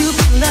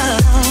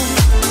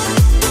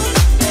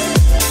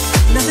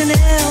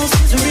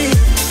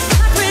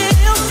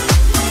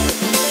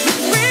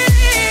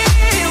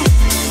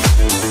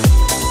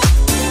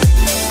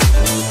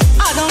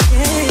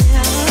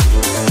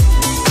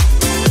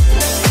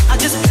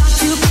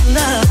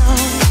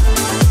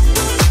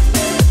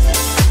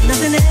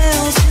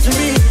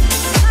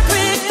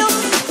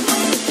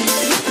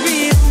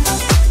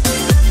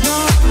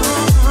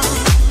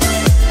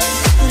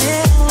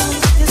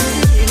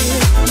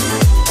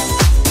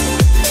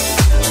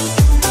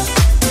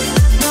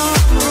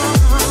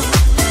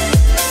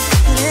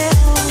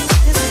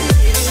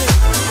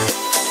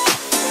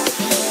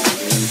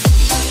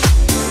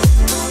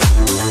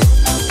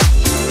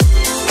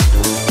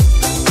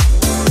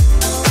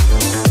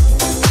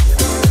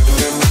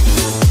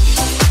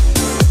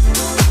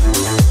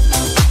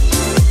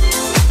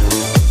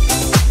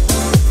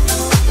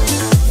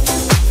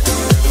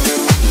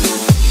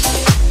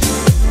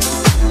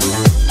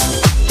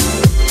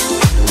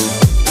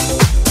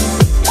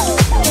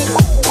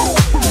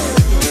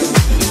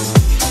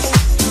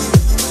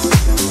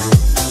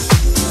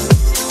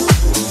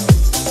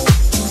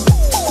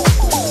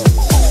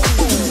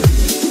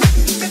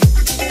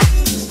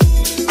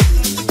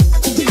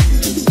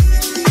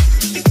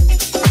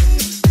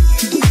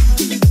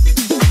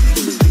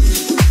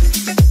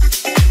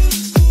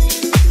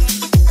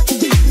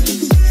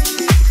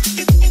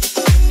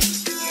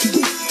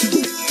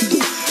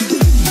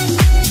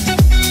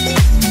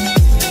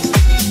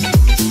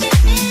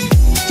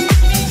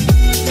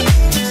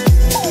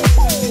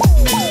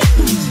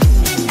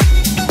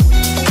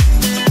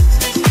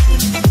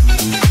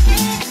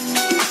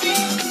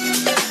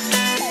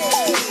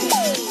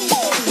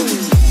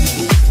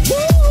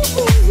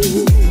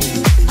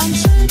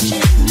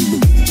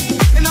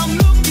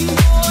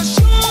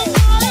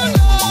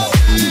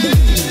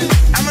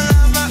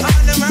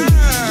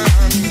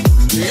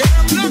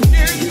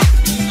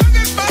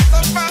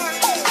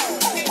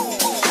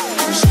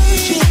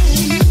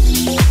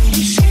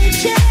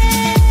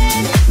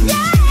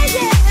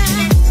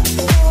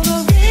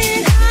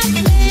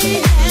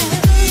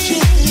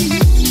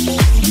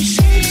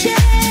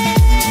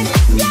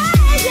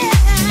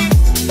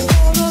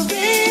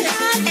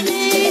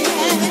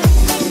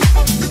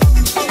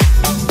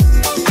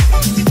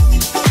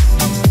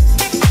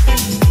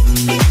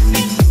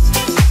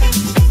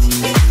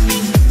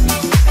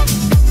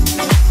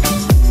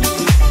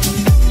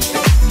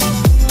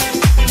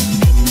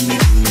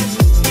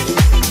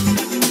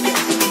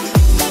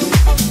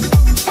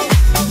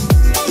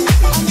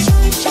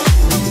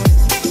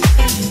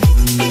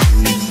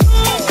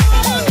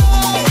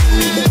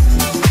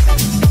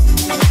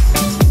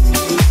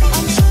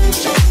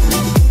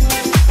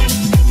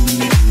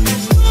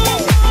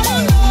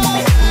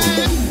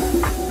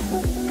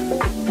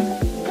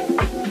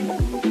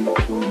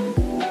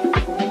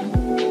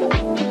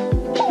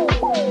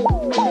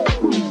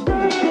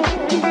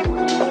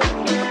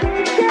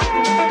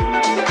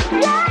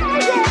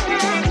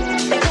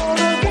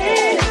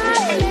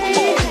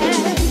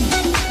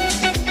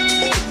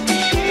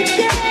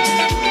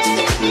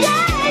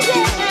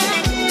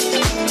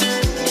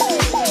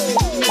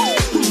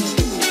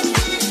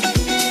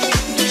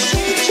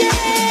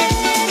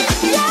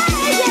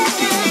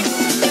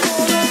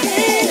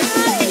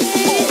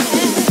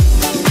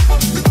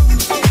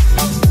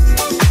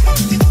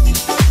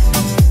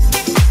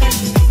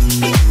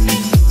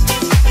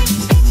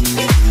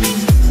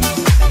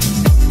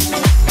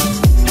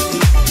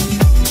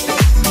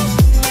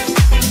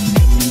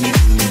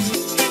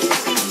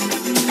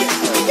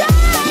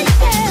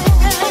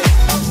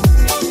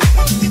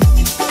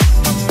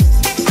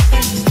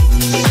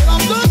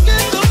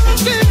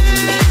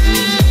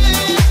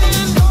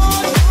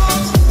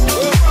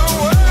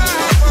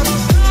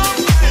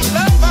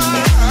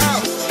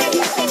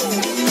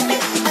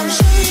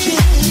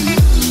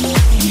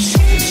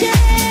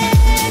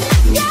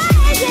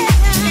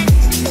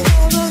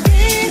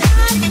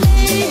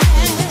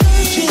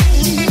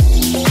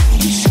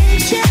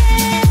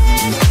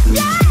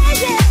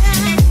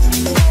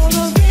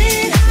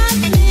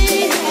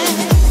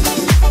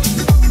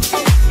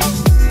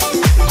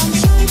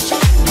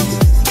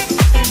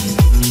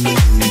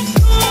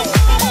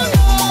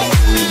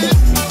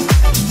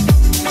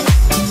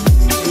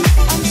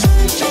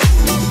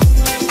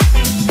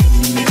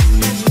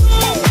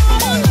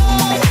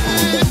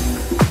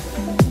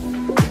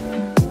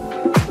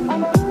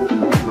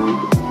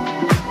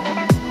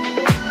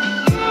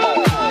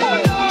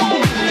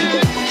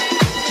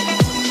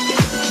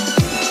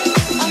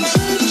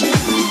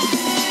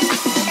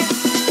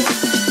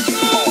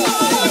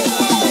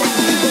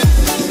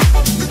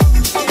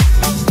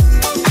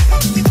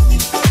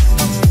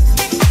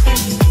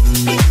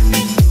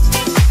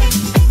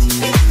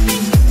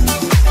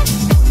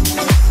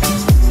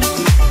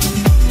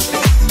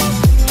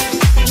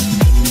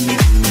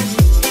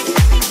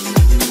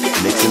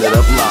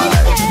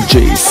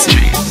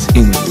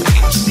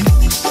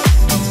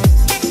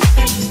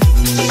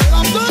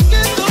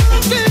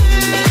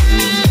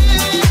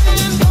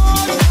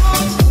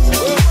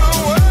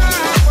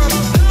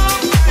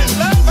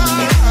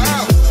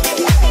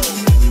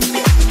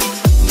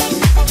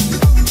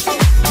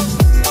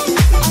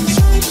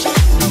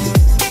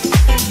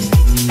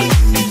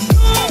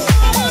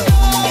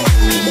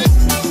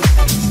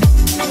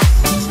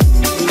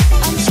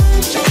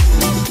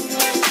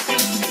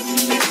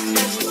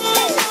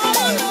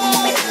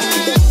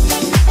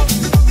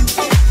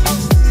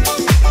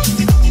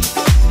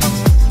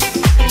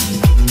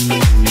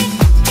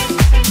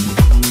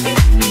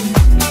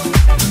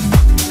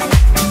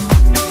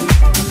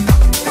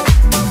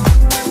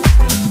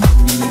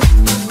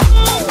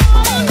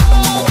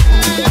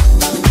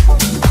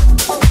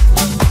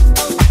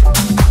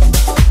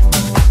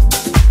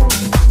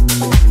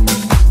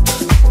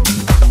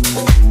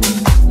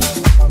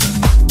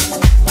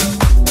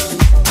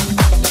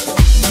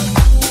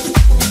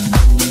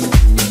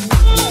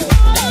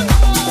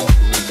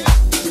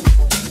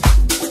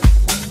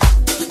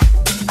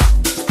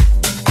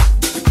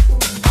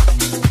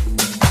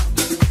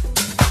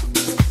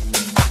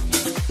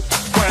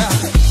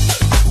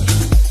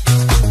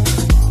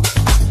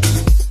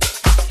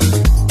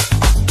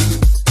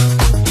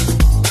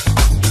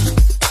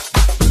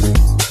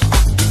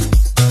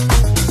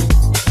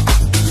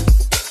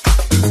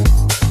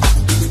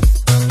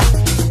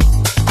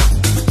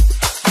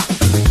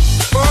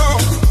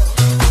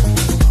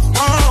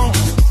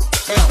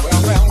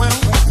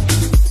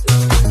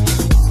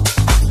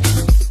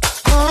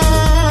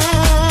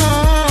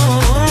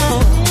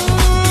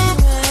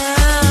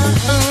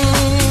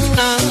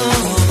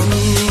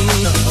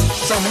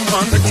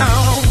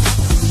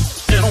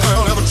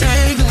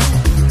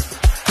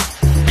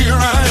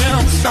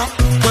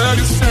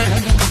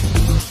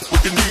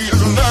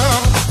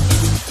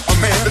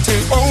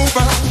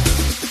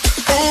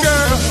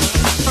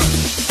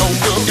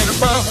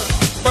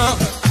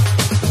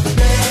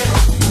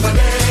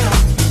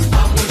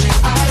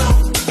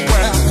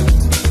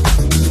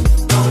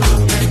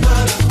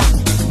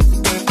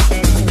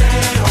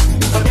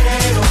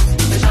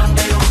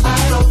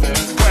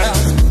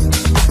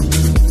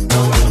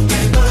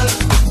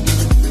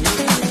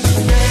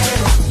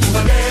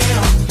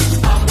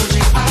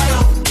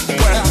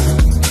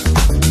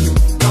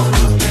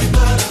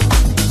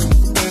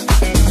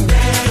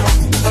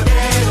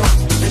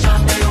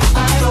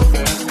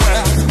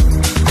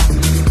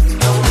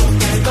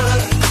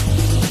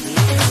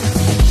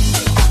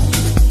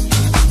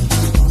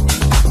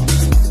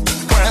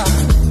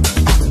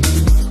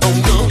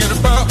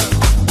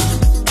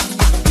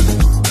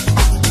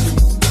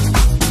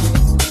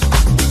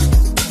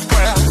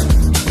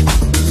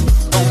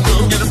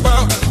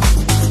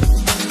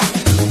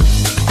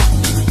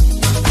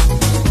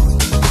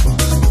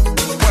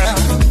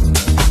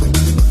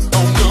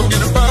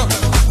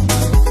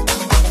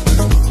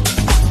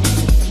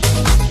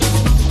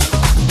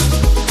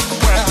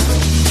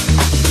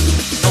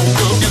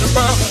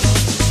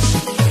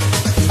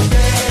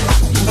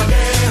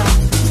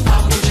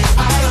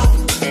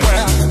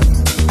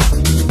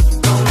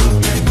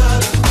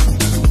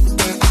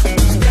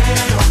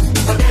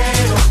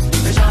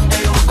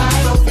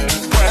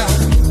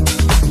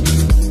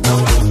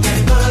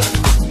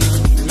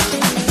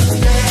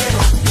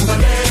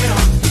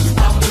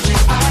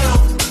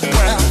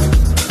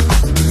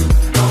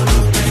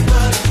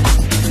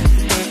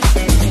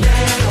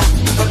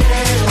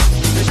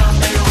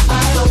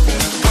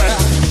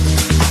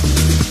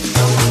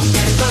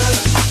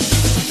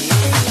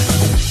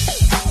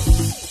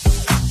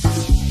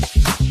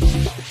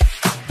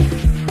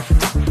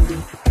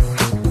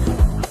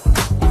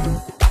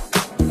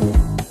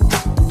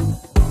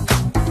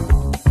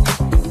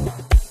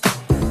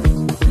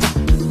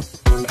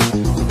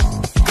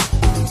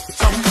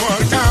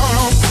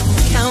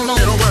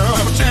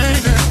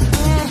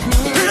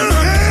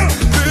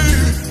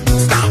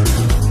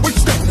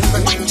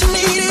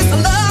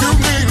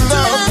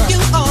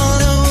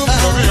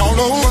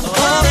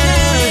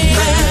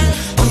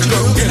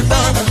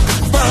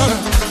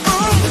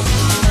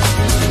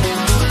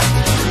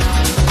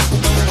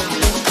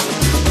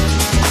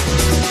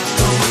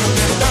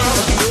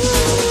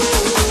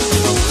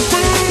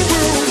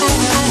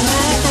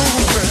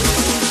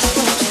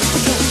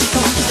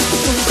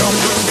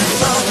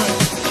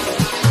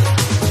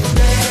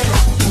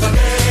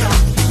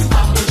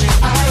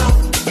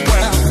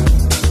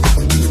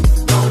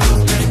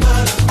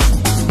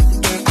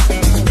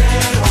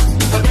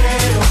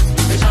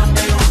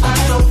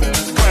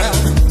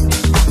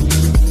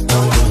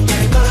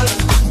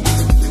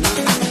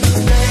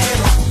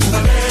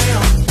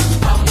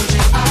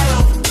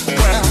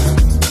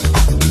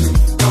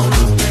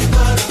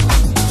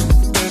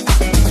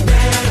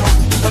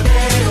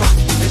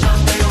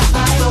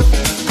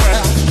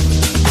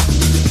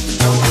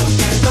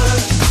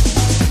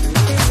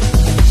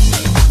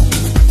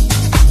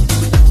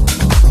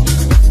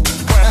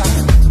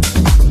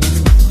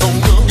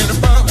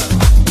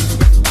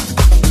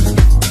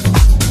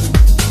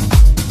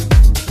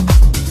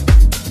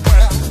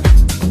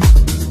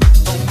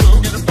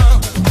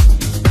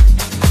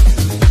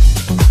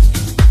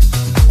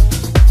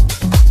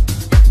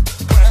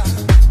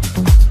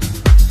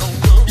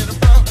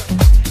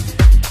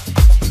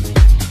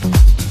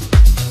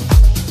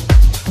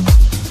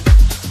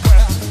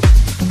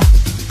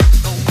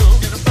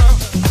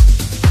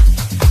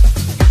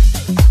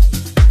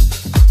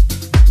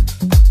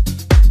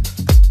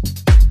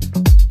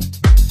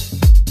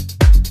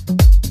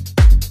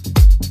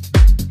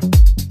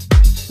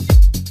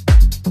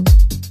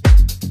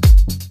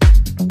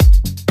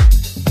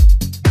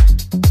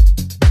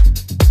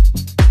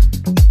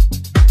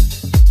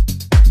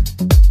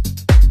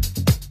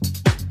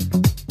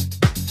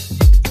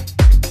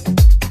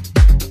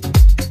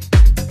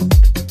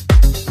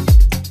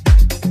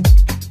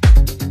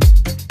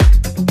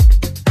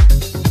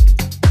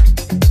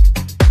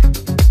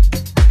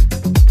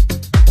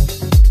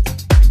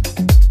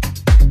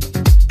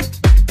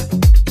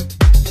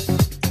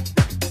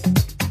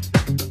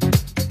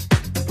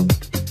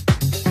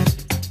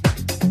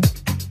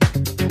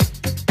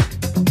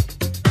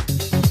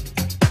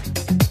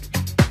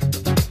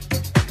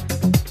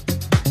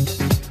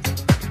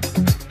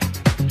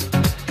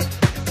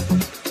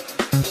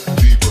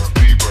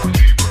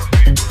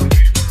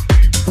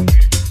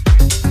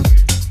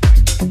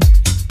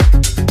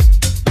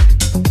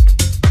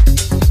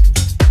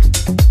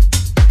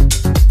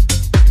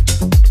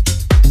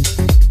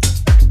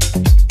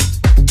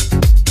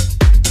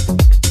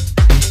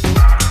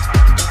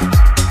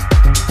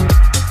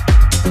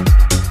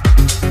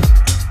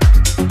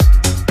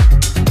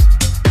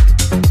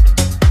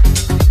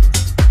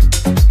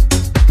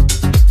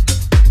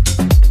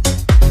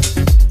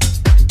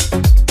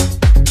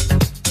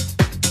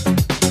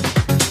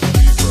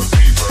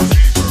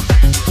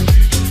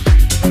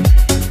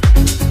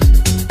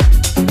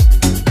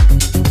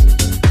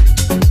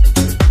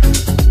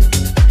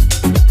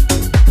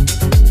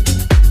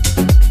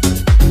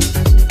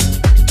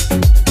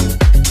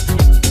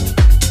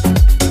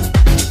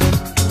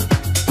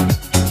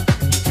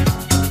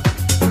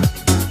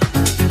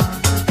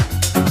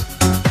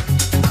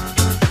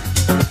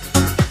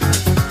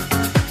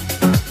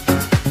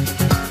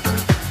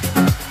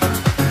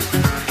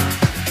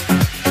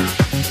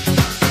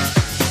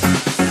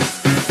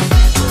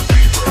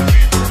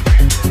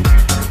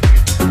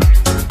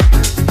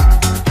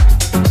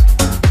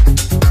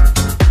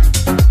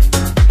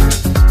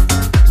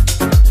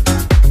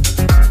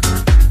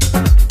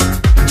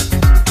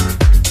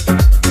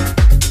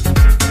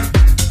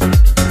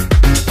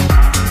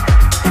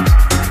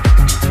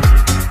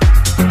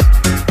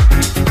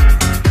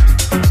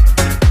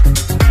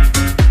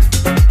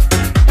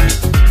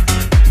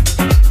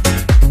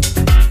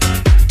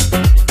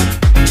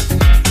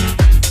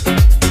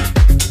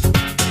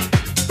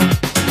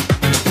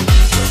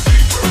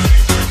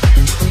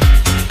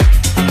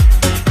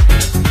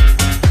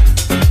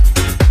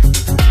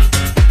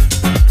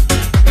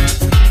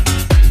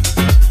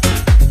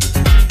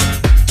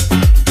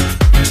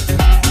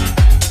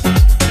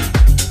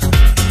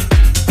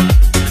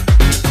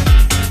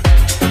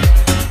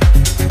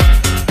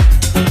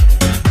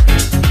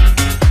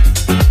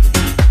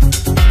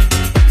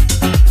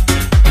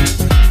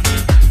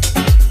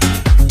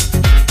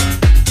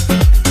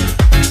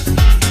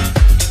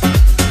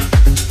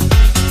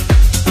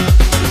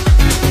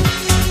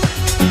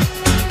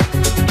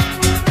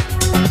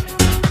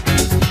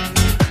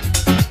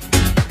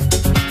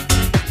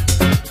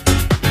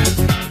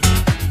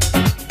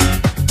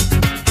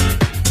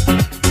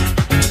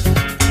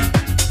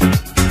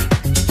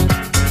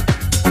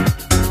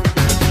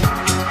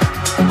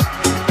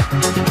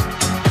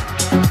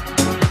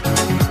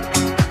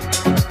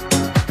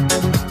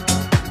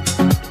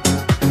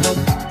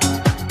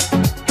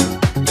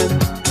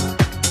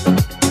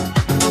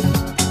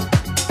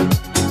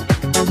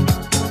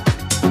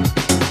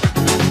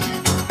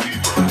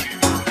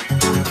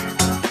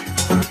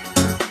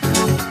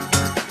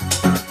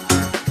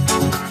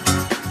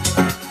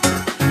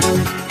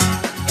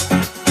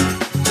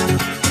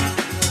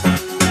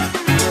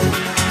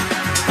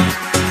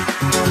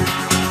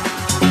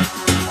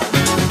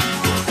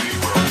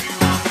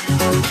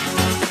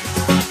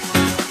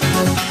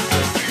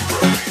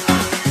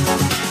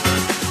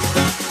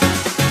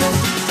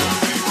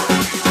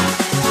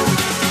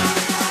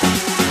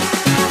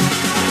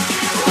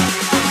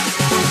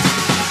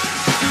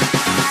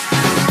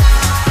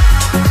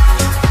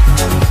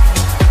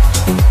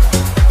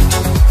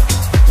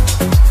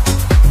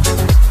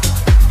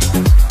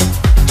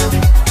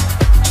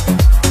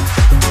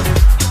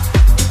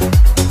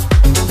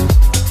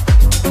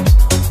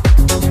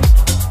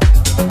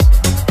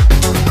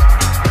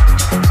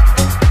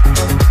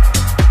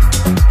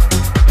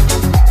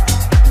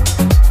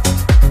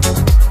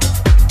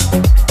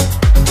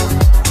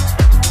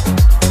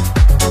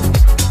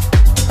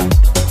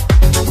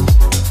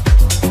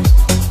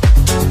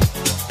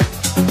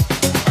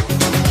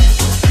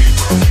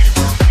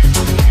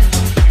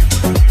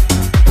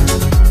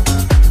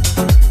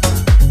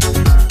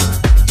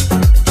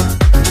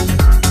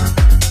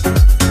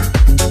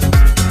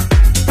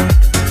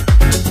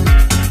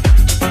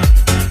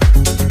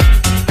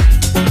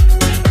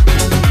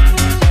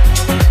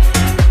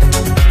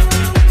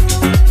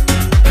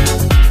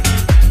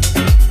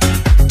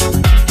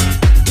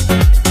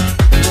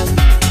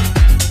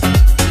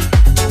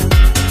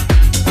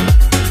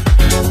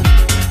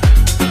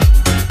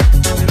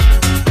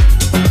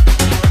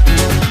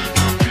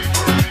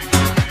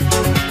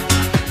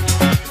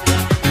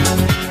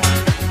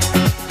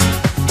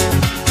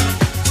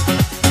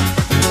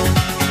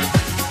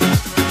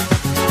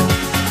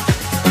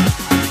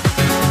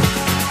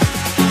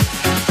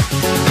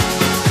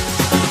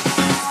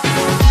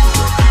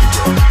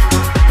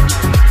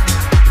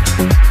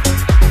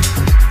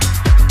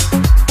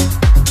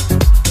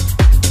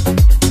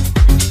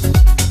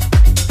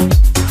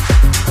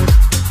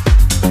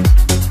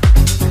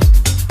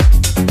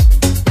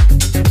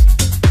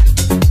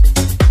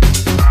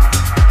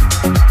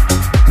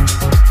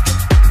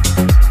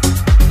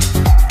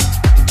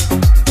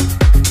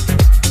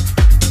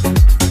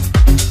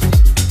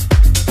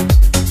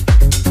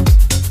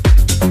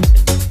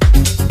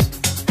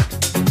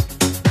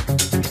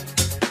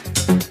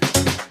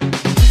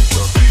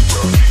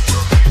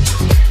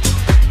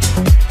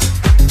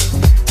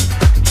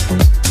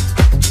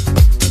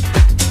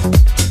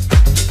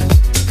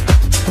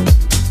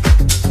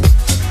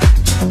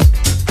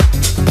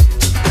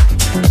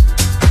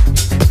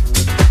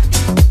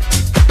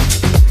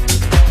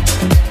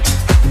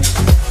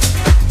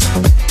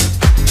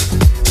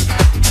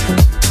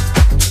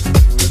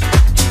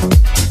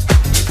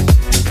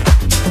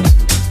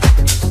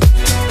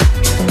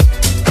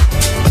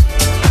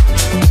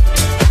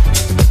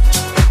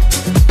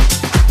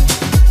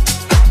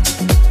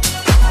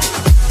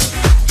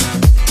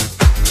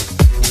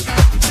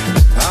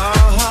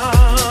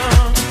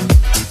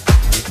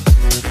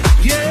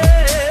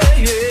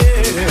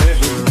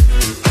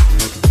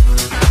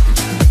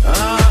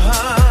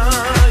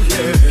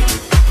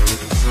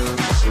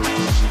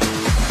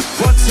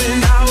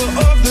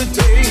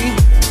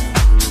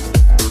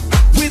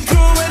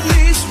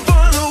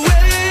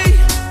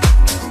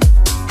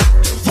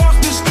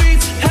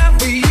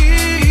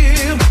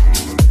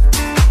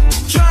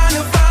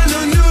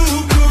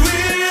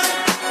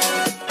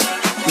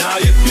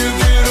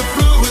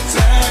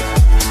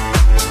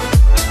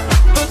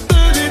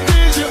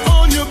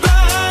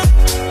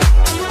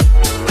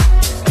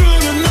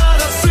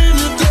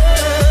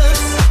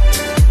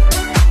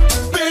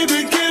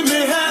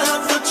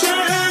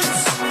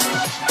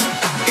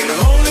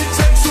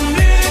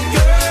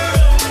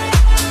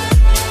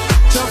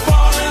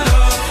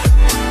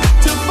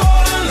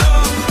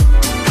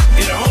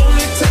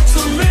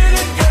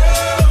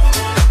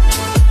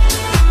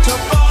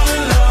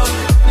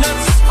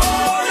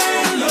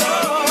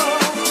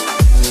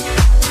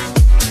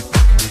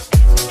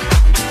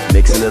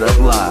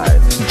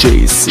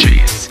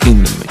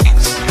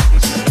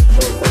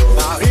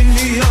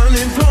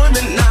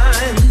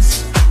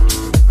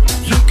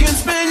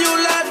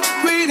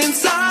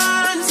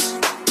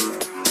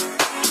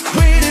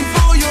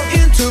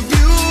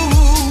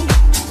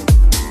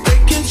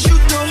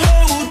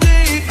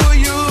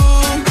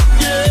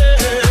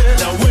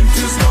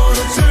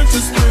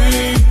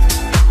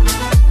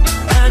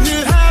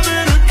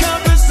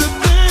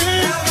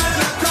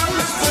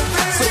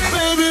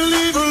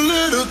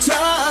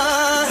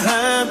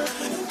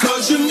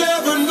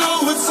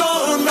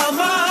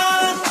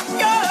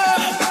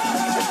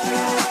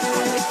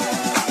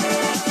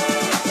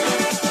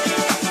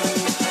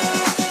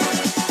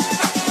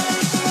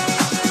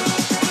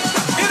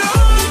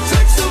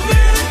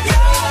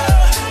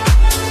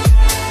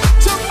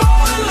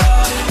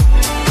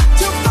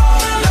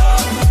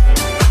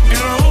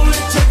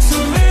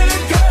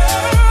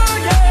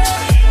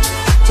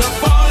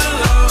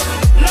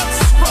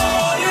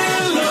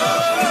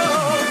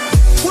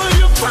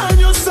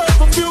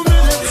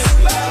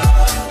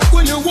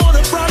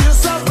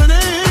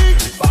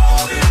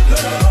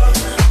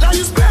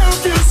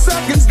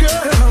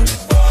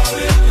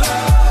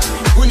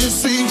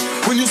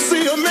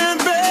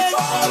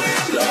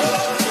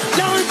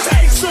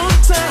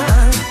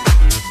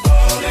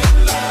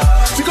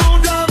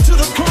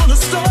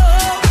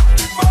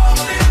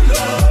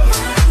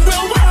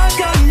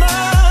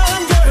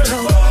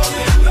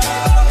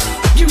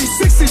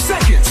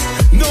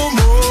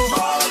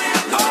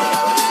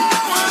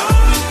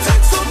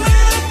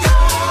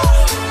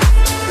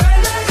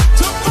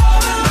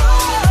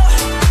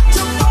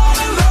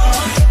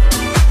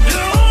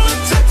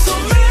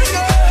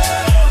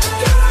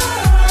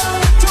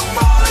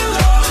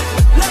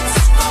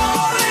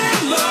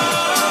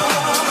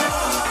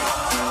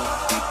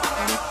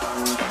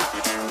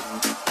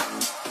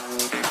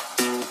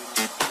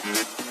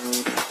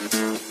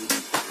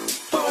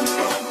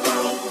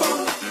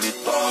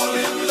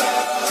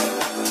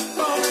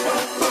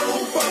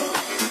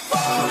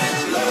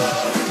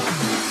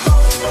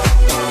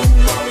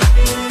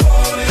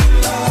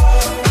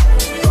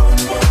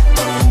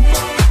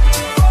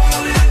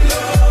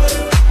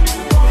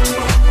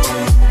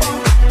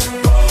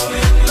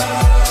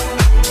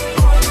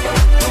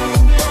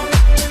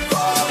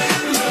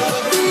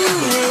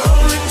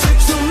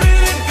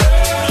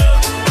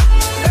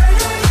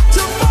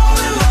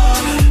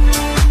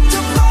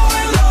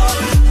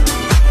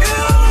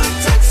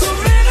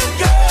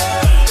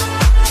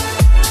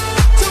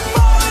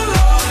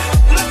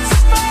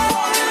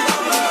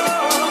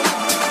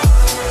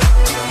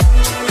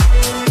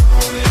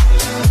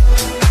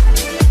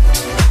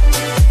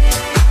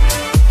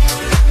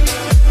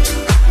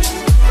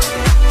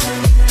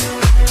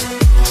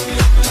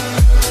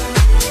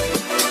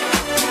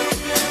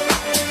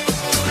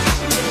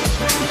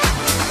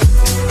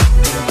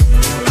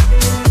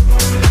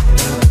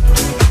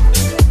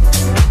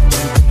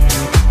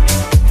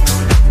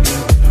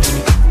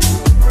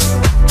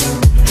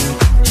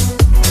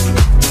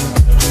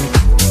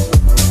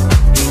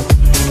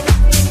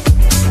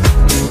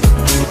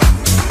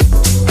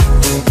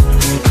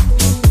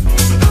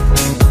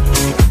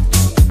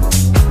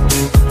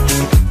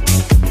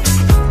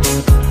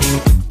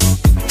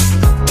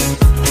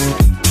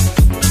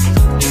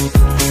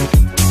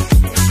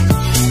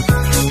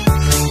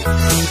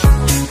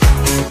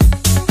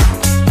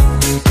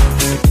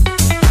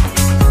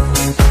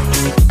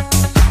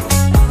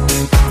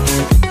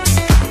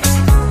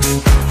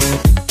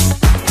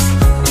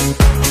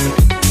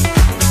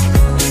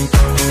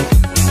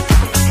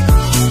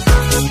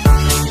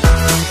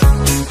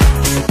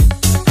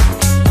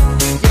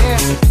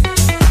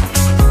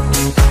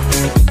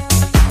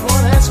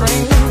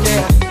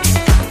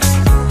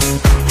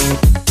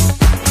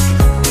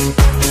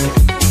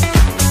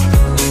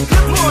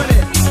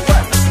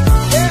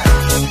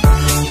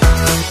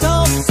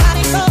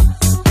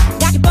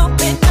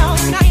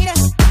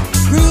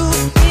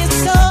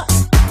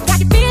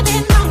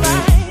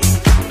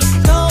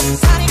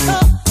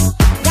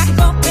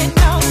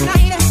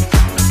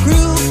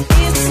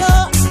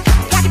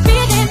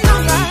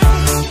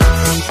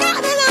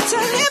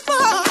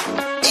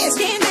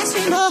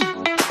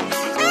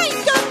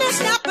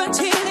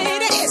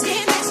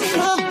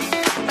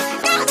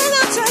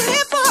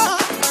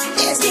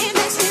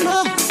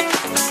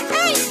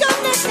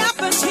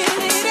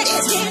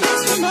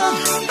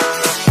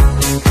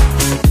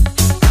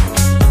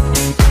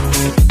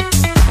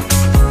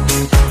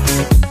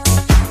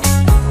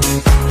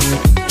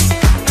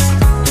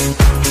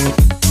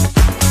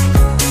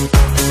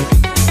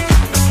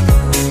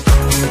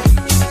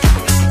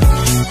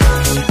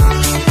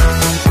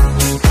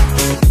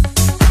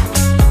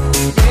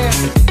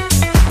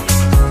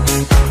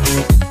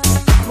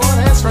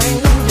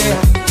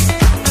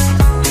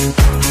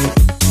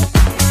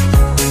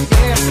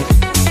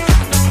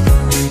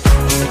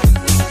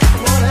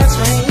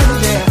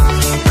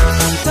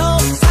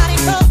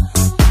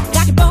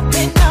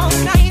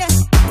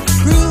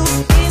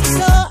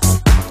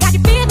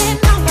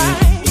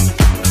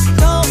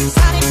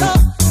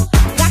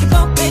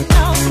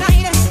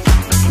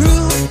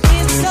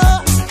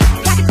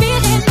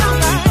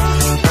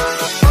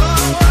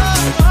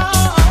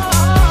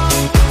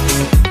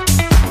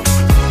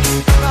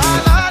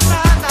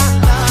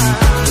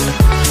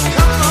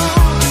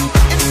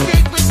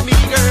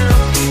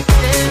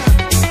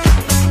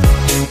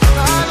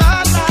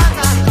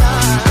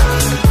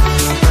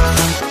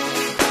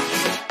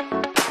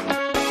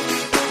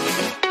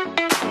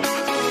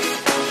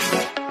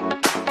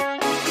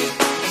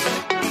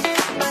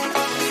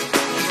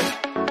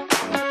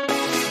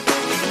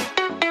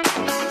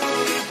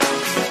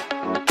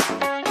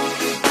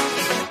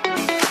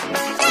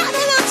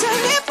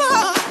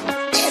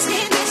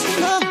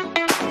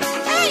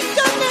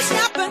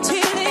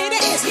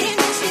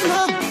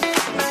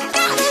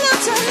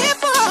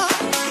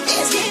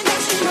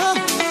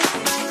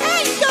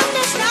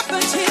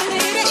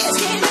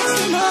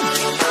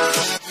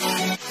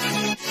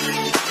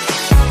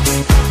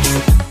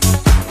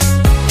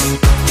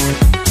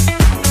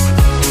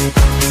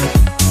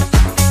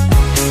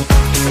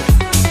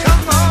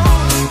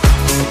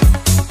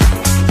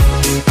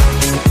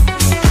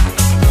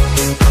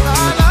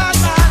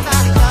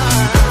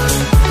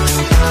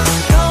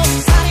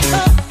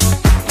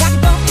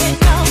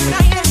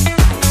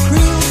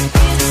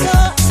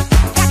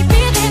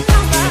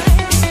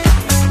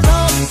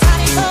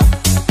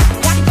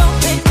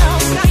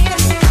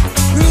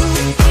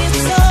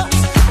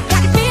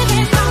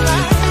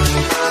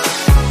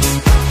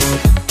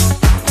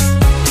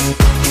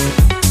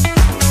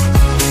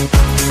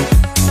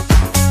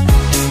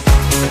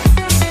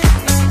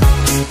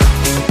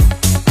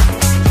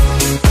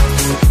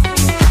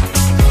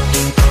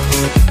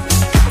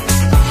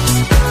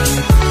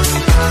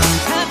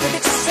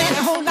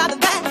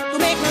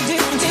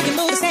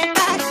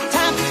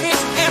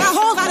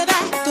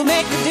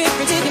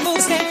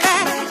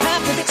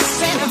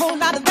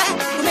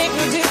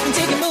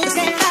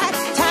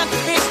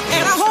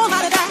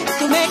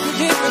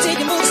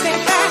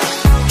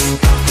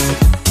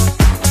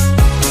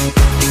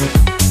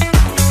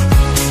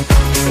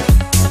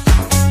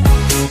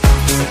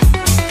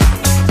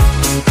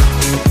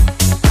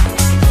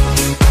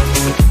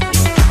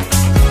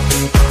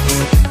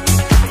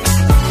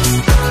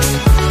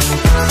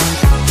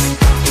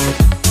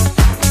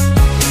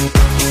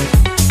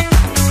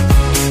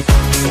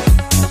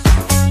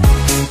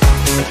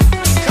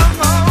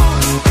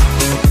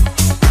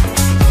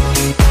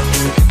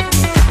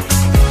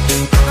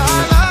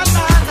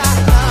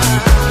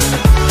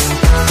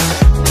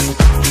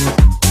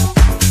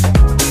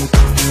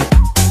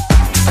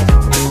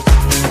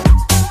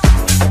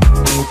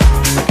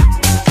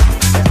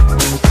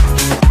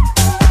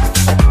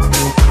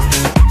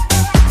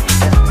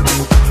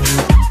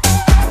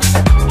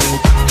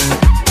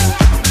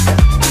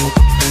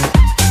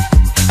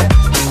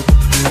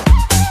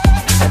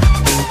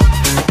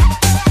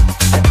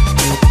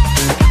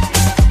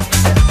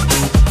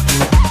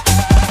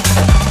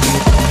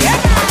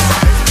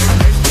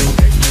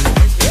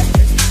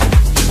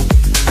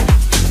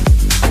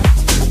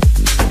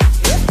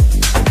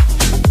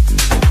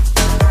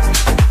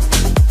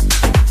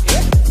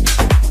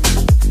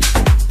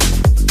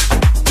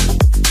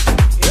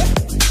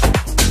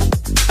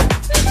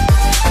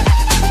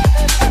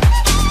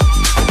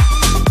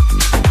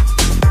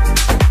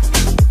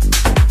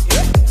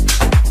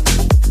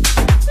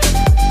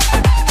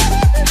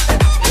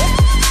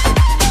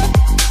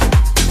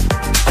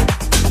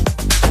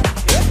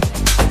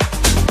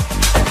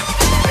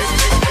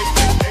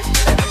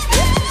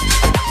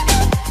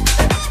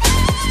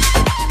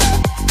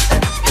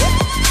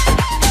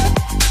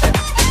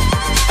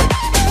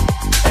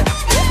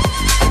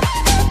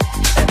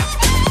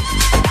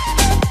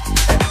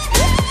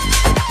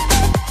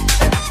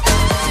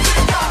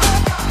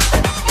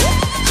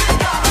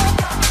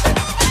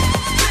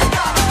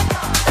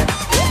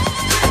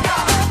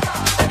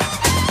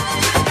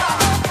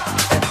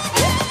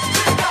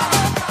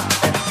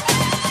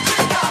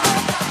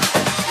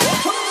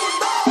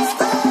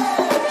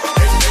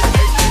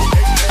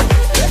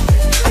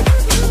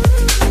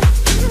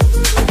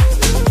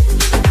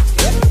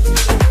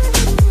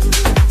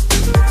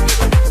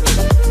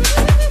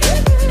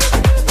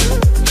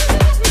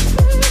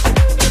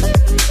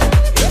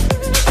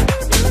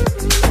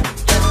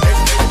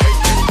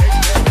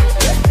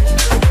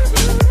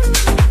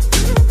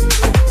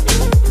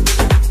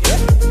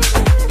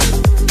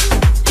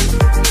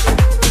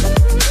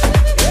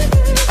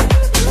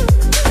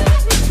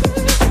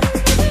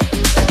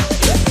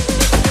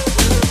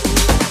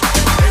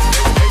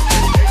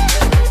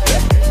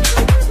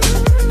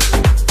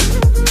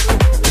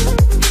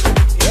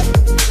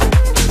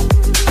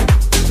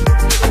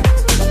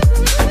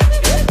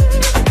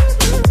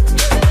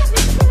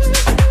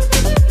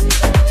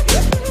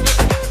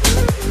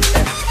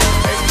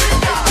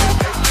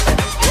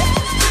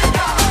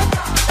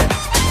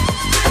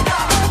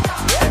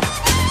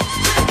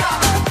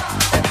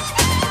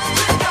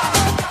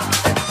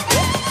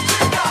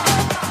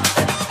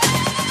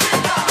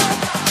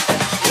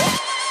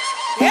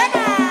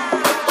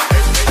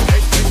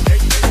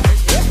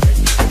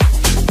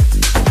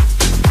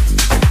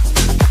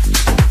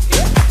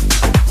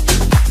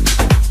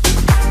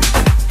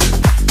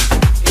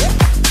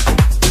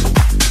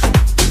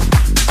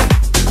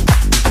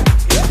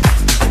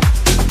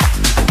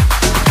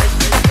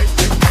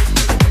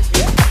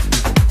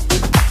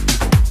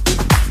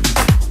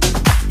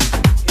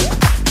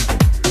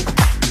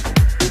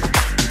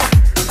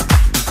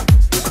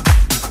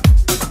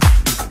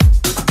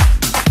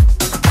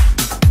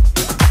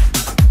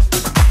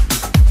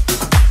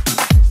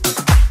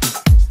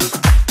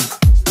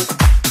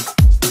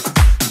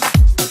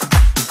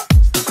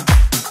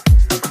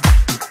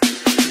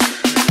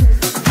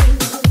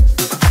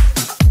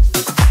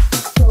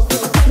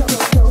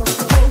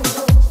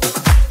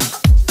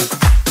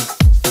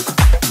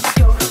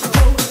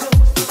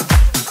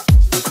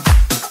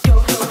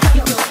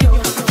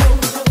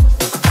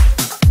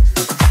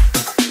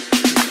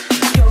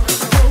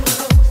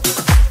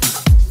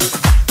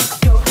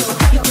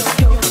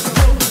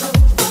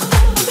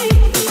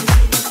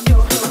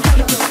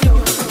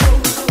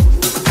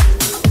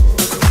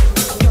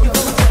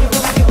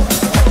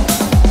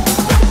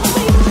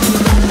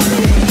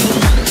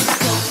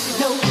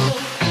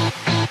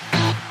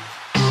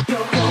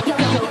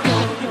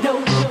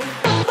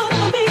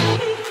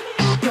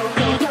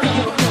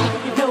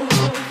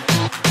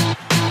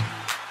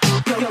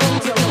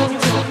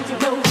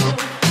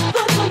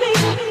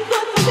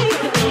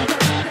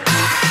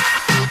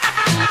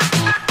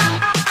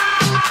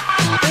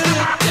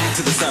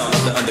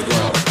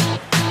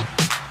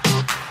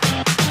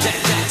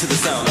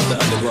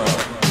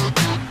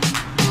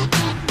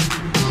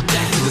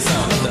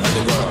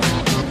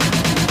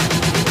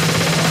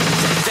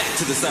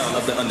the sound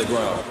of the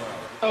underground.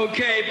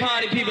 Okay,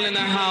 party people in the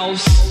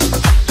house.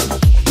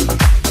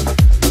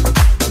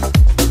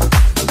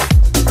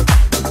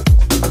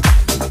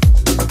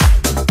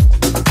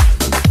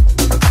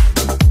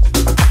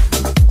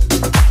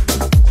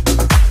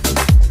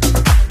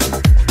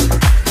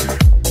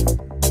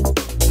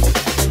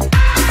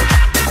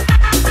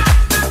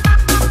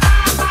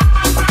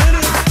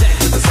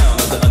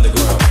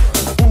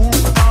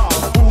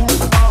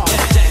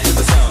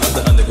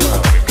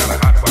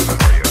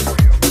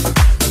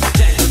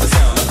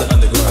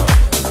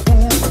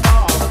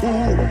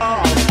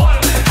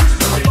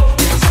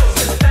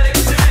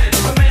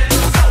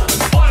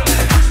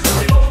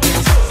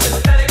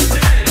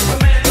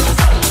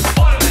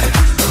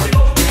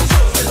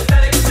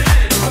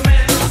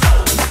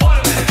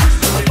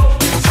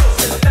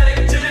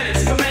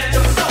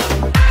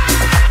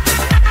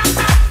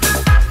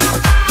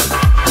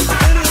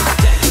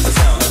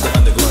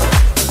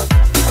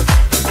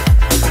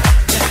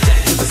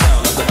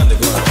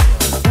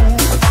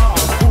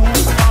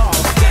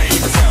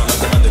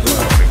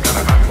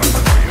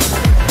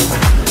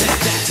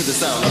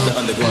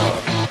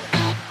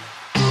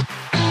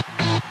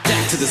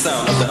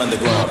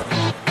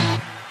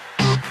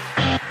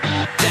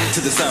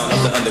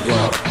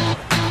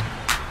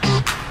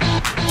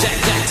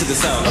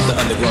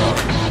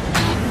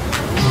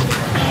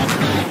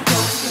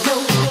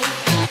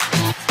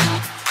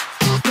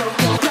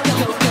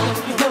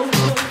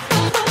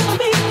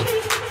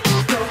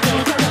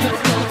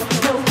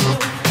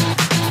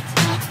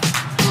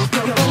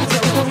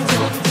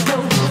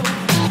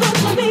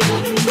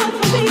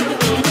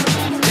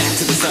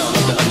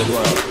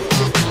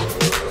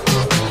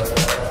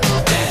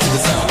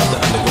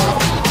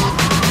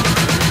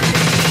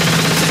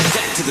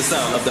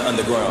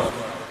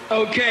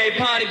 Okay,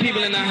 party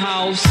people in the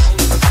house.